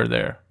player here or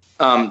there.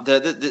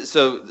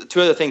 So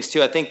two other things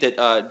too. I think that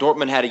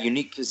Dortmund had a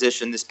unique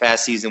position this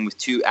past season with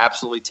two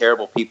absolutely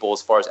terrible people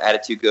as far as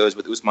attitude goes,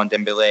 with Ousmane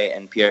Dembélé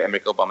and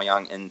Pierre-Emerick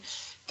Aubameyang, and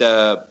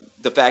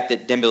the fact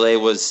that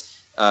Dembélé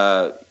was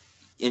a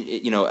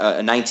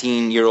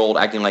 19-year-old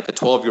acting like a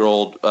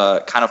 12-year-old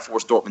kind of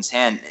forced Dortmund's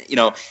hand.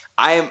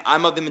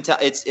 I'm of the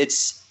mentality.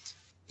 It's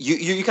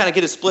You kind of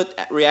get a split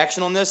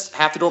reaction on this.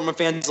 Half the Dortmund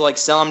fans are like,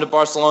 sell him to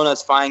Barcelona,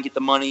 it's fine, get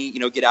the money,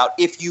 get out,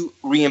 if you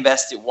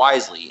reinvest it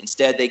wisely.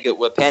 Instead, they get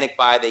with panic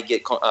buy, they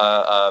get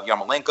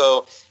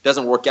Yarmolenko. It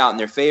doesn't work out in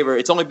their favor.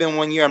 It's only been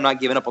 1 year. I'm not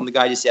giving up on the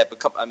guy just yet, but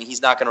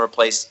he's not going to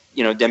replace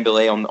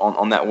Dembélé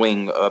on that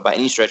wing by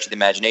any stretch of the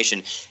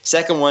imagination.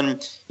 Second one,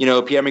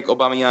 Pierre-Emerick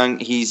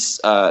Aubameyang, he's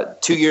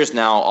 2 years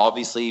now,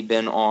 obviously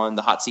been on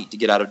the hot seat to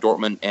get out of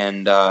Dortmund,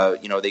 and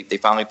they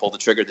finally pulled the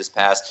trigger this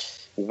past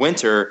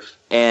winter.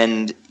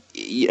 And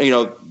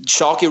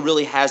Schalke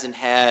really hasn't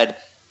had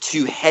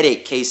two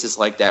headache cases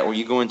like that where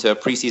you go into a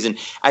preseason.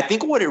 I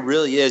think what it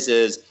really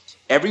is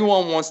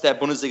everyone wants that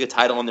Bundesliga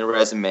title on their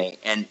resume,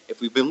 and if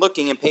we've been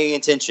looking and paying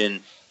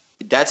attention,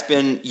 that's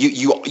been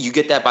you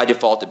get that by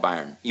default at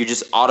Bayern. You're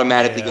just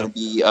automatically going to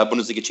be a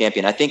Bundesliga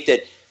champion. I think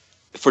that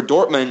for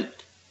Dortmund,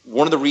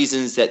 one of the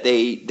reasons that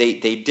they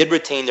did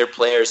retain their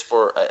players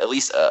for at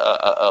least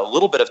a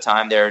little bit of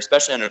time there,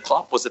 especially under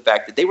Klopp, was the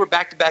fact that they were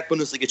back-to-back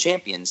Bundesliga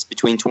champions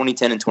between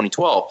 2010 and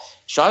 2012.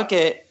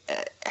 Schalke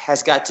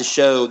has got to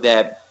show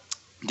that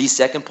these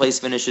second-place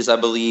finishes, I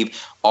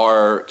believe,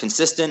 are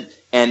consistent,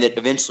 and that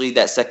eventually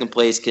that second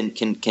place can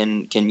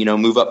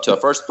move up to a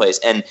first place.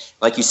 And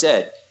like you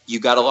said, you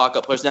got to lock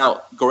up players.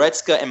 Now,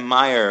 Goretzka and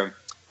Meyer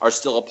are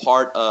still a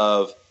part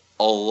of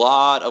a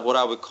lot of what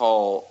I would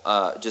call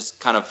just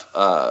kind of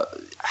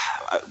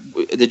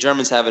the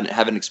Germans have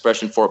an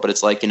expression for it, but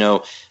it's like it's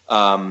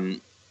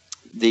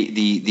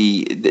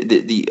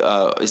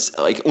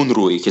like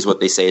unruhig is what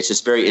they say. It's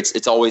just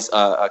it's always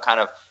a kind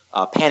of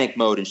panic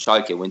mode in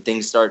Schalke when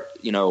things start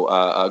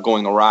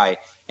going awry.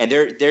 And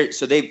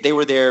they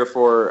were there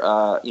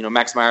for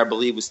Max Meyer, I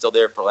believe, was still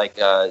there for like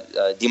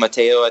Di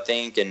Matteo, I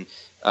think, and.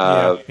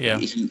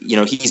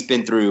 He's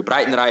been through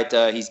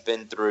Breitenreiter, he's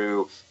been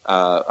through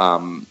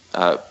Weinziel,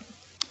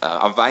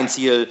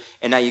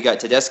 and now you got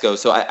Tedesco.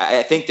 So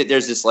I think that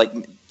there's this like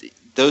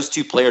those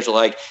two players are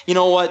like, you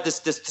know what,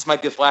 this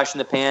might be a flash in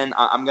the pan.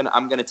 I'm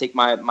gonna take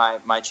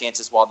my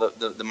chances while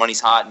the money's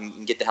hot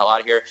and get the hell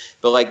out of here.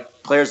 But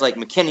like players like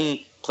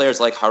McKinney,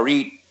 players like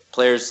Harit,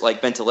 players like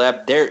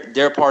Bentaleb,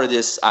 they're part of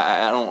this.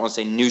 I don't want to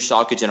say new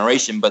Schalke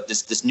generation, but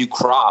this new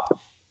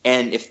crop.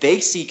 And if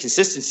they see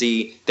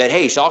consistency that,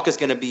 hey, Schalke is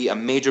going to be a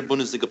major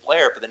Bundesliga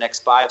player for the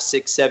next 5,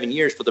 6, 7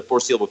 years for the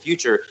foreseeable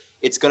future,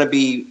 it's going to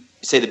be,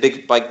 say, the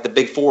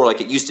big four, like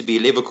it used to be,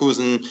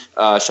 Leverkusen,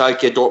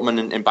 Schalke,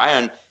 Dortmund, and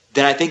Bayern.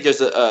 Then I think there's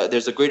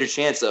a greater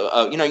chance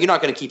of you're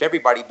not going to keep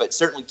everybody, but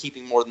certainly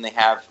keeping more than they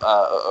have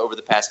over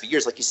the past few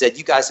years. Like you said,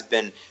 you guys have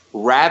been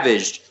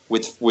ravaged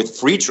with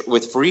free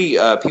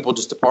people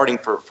just departing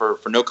for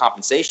no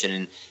compensation,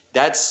 and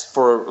that's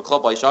for a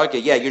club like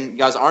Schalke. Yeah, you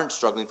guys aren't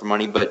struggling for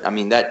money, but I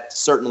mean that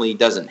certainly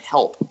doesn't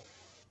help.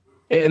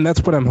 And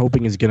that's what I'm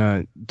hoping is going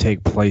to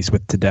take place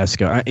with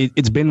Tedesco.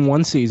 It's been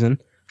one season.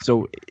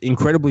 So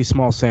incredibly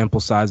small sample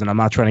size, and I'm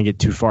not trying to get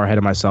too far ahead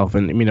of myself.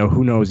 And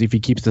who knows, if he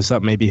keeps this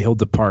up, maybe he'll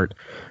depart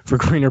for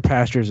greener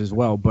pastures as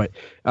well. But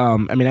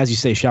as you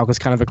say, Schalke's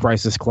kind of a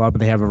crisis club,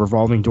 and they have a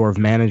revolving door of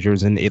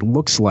managers, and it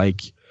looks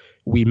like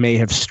we may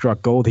have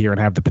struck gold here and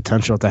have the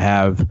potential to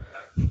have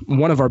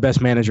one of our best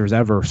managers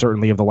ever,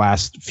 certainly of the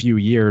last few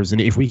years. And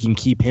if we can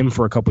keep him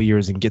for a couple of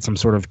years and get some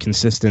sort of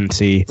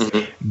consistency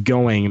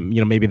going,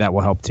 maybe that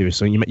will help too.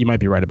 So you might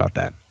be right about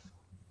that.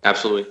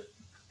 Absolutely.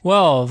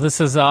 Well,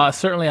 this is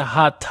certainly a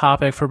hot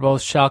topic for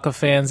both Schalke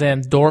fans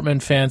and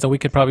Dortmund fans, and we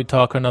could probably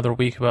talk another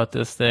week about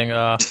this thing.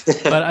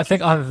 But I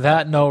think on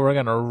that note, we're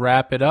going to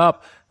wrap it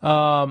up.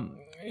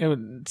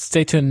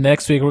 Stay tuned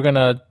next week. We're going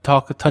to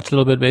touch a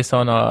little bit based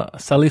on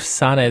Salif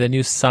Saneh, the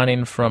new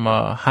signing from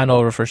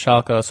Hanover for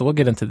Schalke. So we'll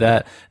get into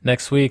that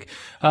next week.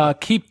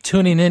 Keep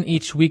tuning in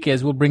each week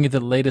as we'll bring you the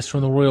latest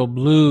from the Royal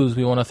Blues.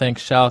 We want to thank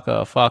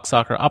Schalke, Fox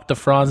Soccer, Opta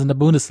Franz, and the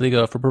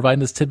Bundesliga for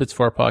providing us tidbits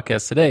for our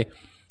podcast today.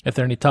 If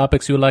there are any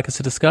topics you would like us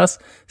to discuss,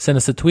 send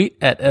us a tweet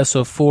at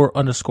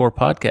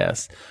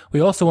SO4_podcast. We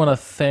also want to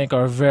thank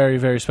our very,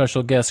 very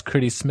special guest,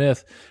 Critty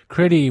Smith.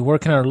 Critty, where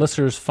can our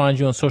listeners find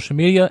you on social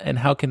media, and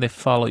how can they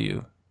follow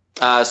you?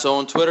 So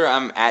on Twitter,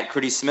 I'm at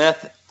Critty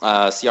Smith,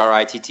 CrittySmith,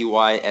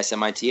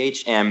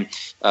 and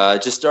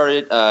just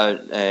started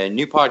a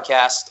new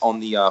podcast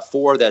on the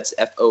 4, that's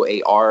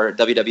FOAR,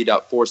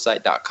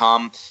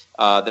 www.foresight.com.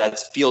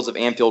 That's Fields of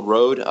Anfield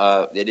Road.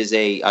 It is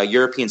a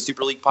European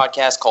Super League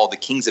podcast called The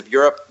Kings of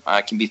Europe.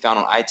 It can be found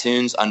on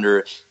iTunes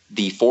under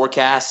The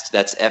Forecast.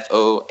 That's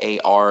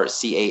FOARCAST.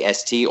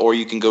 Or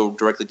you can go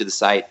directly to the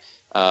site,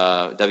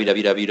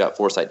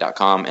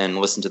 www.foresight.com, and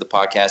listen to the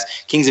podcast.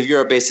 Kings of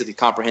Europe, basically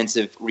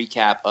comprehensive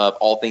recap of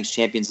all things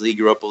Champions League,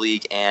 Europa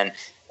League, and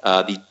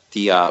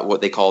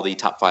what they call the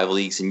top 5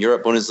 leagues in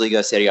Europe: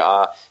 Bundesliga, Serie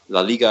A,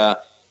 La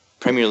Liga,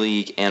 Premier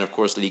League, and of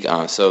course Ligue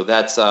 1. So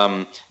that's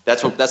a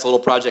little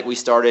project we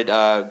started.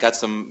 Got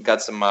some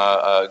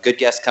good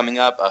guests coming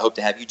up. I hope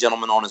to have you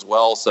gentlemen on as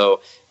well.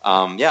 So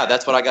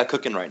that's what I got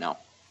cooking right now.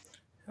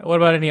 What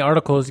about any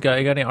articles? You got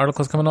any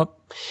articles coming up?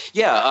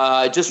 Yeah,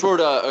 I just wrote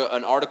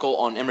an article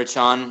on Emre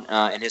Can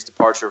and his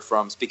departure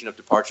from, speaking of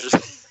departures,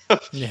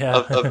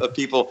 of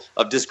people,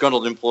 of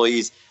disgruntled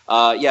employees.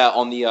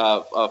 On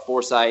the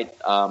Foresight,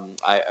 how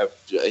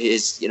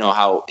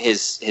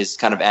his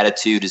kind of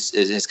attitude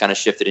has kind of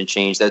shifted and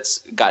changed. That's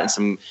gotten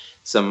some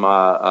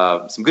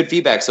good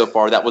feedback so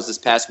far. That was this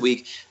past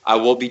week. I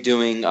will be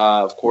doing,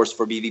 of course,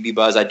 for BVB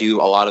Buzz, I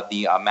do a lot of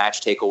the match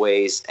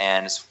takeaways,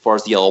 and as far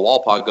as the Yellow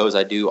Wall pod goes,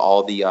 I do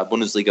all the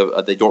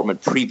Bundesliga, the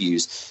Dortmund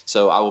previews.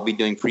 So I will be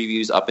doing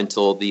previews up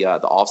until the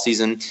off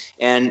season,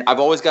 and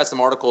I've always got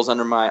some articles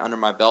under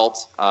my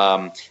belt.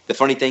 The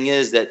funny thing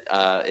is that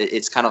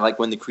it's kind of like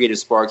when the creative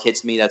spark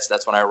hits me.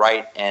 That's when I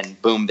write, and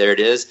boom, there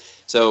it is.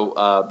 So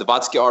the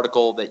Watzke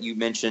article that you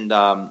mentioned,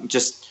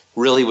 just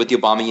really with the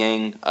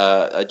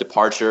Aubameyang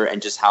departure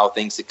and just how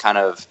things had kind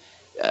of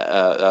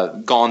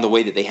gone the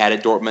way that they had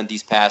at Dortmund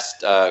these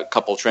past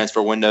couple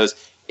transfer windows,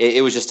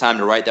 it was just time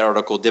to write that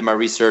article. Did my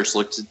research,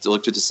 looked at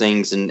the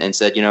things, and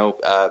said,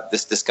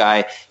 this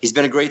guy, he's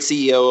been a great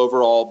CEO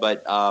overall,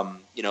 but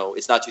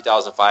it's not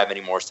 2005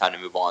 anymore. It's time to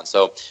move on.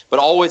 So, but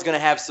always going to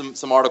have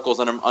some articles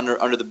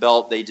under the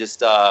belt. They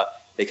just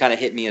they kind of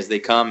hit me as they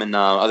come. And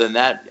other than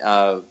that,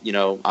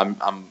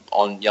 I'm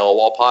on Yellow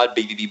Wall Pod,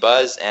 BVB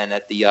Buzz, and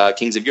at the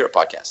Kings of Europe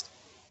podcast.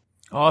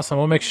 Awesome.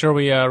 We'll make sure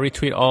we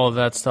retweet all of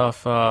that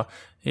stuff.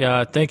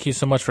 Thank you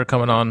so much for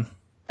coming on.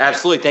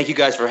 Absolutely. Thank you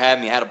guys for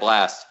having me. I had a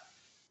blast.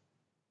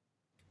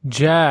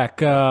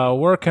 Jack,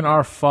 where can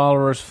our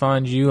followers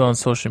find you on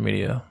social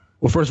media?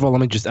 Well, first of all,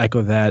 let me just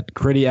echo that.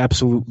 Gritty,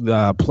 absolute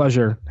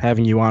pleasure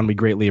having you on. We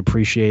greatly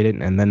appreciate it.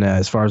 And then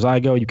as far as I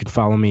go, you can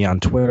follow me on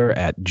Twitter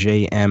at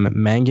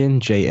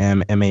JMMangan,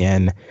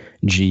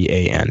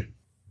 JMMangan.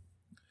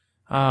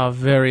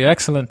 Very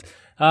excellent.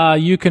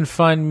 You can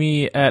find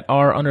me at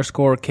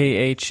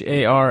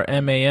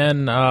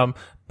R_KHARMAN,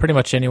 pretty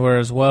much anywhere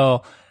as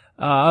well.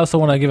 I also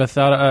want to give a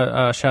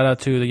shout out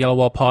to the Yellow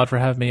Wall Pod for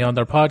having me on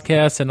their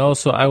podcast. And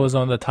also I was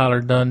on the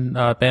Tyler Dunn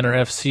Banner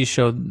FC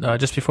show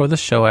just before this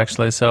show,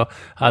 actually. So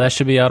that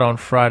should be out on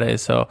Friday.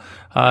 So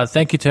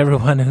thank you to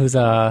everyone who's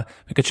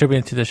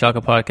contributing to the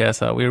Schalke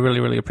podcast. We really,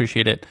 really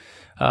appreciate it.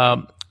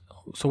 So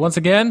once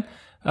again,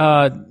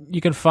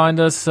 you can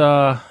find us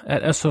at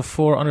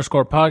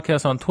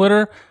SO4_podcast on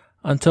Twitter.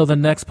 Until the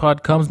next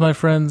pod comes, my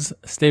friends,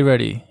 stay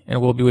ready,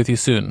 and we'll be with you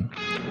soon.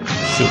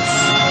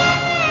 Tschüss.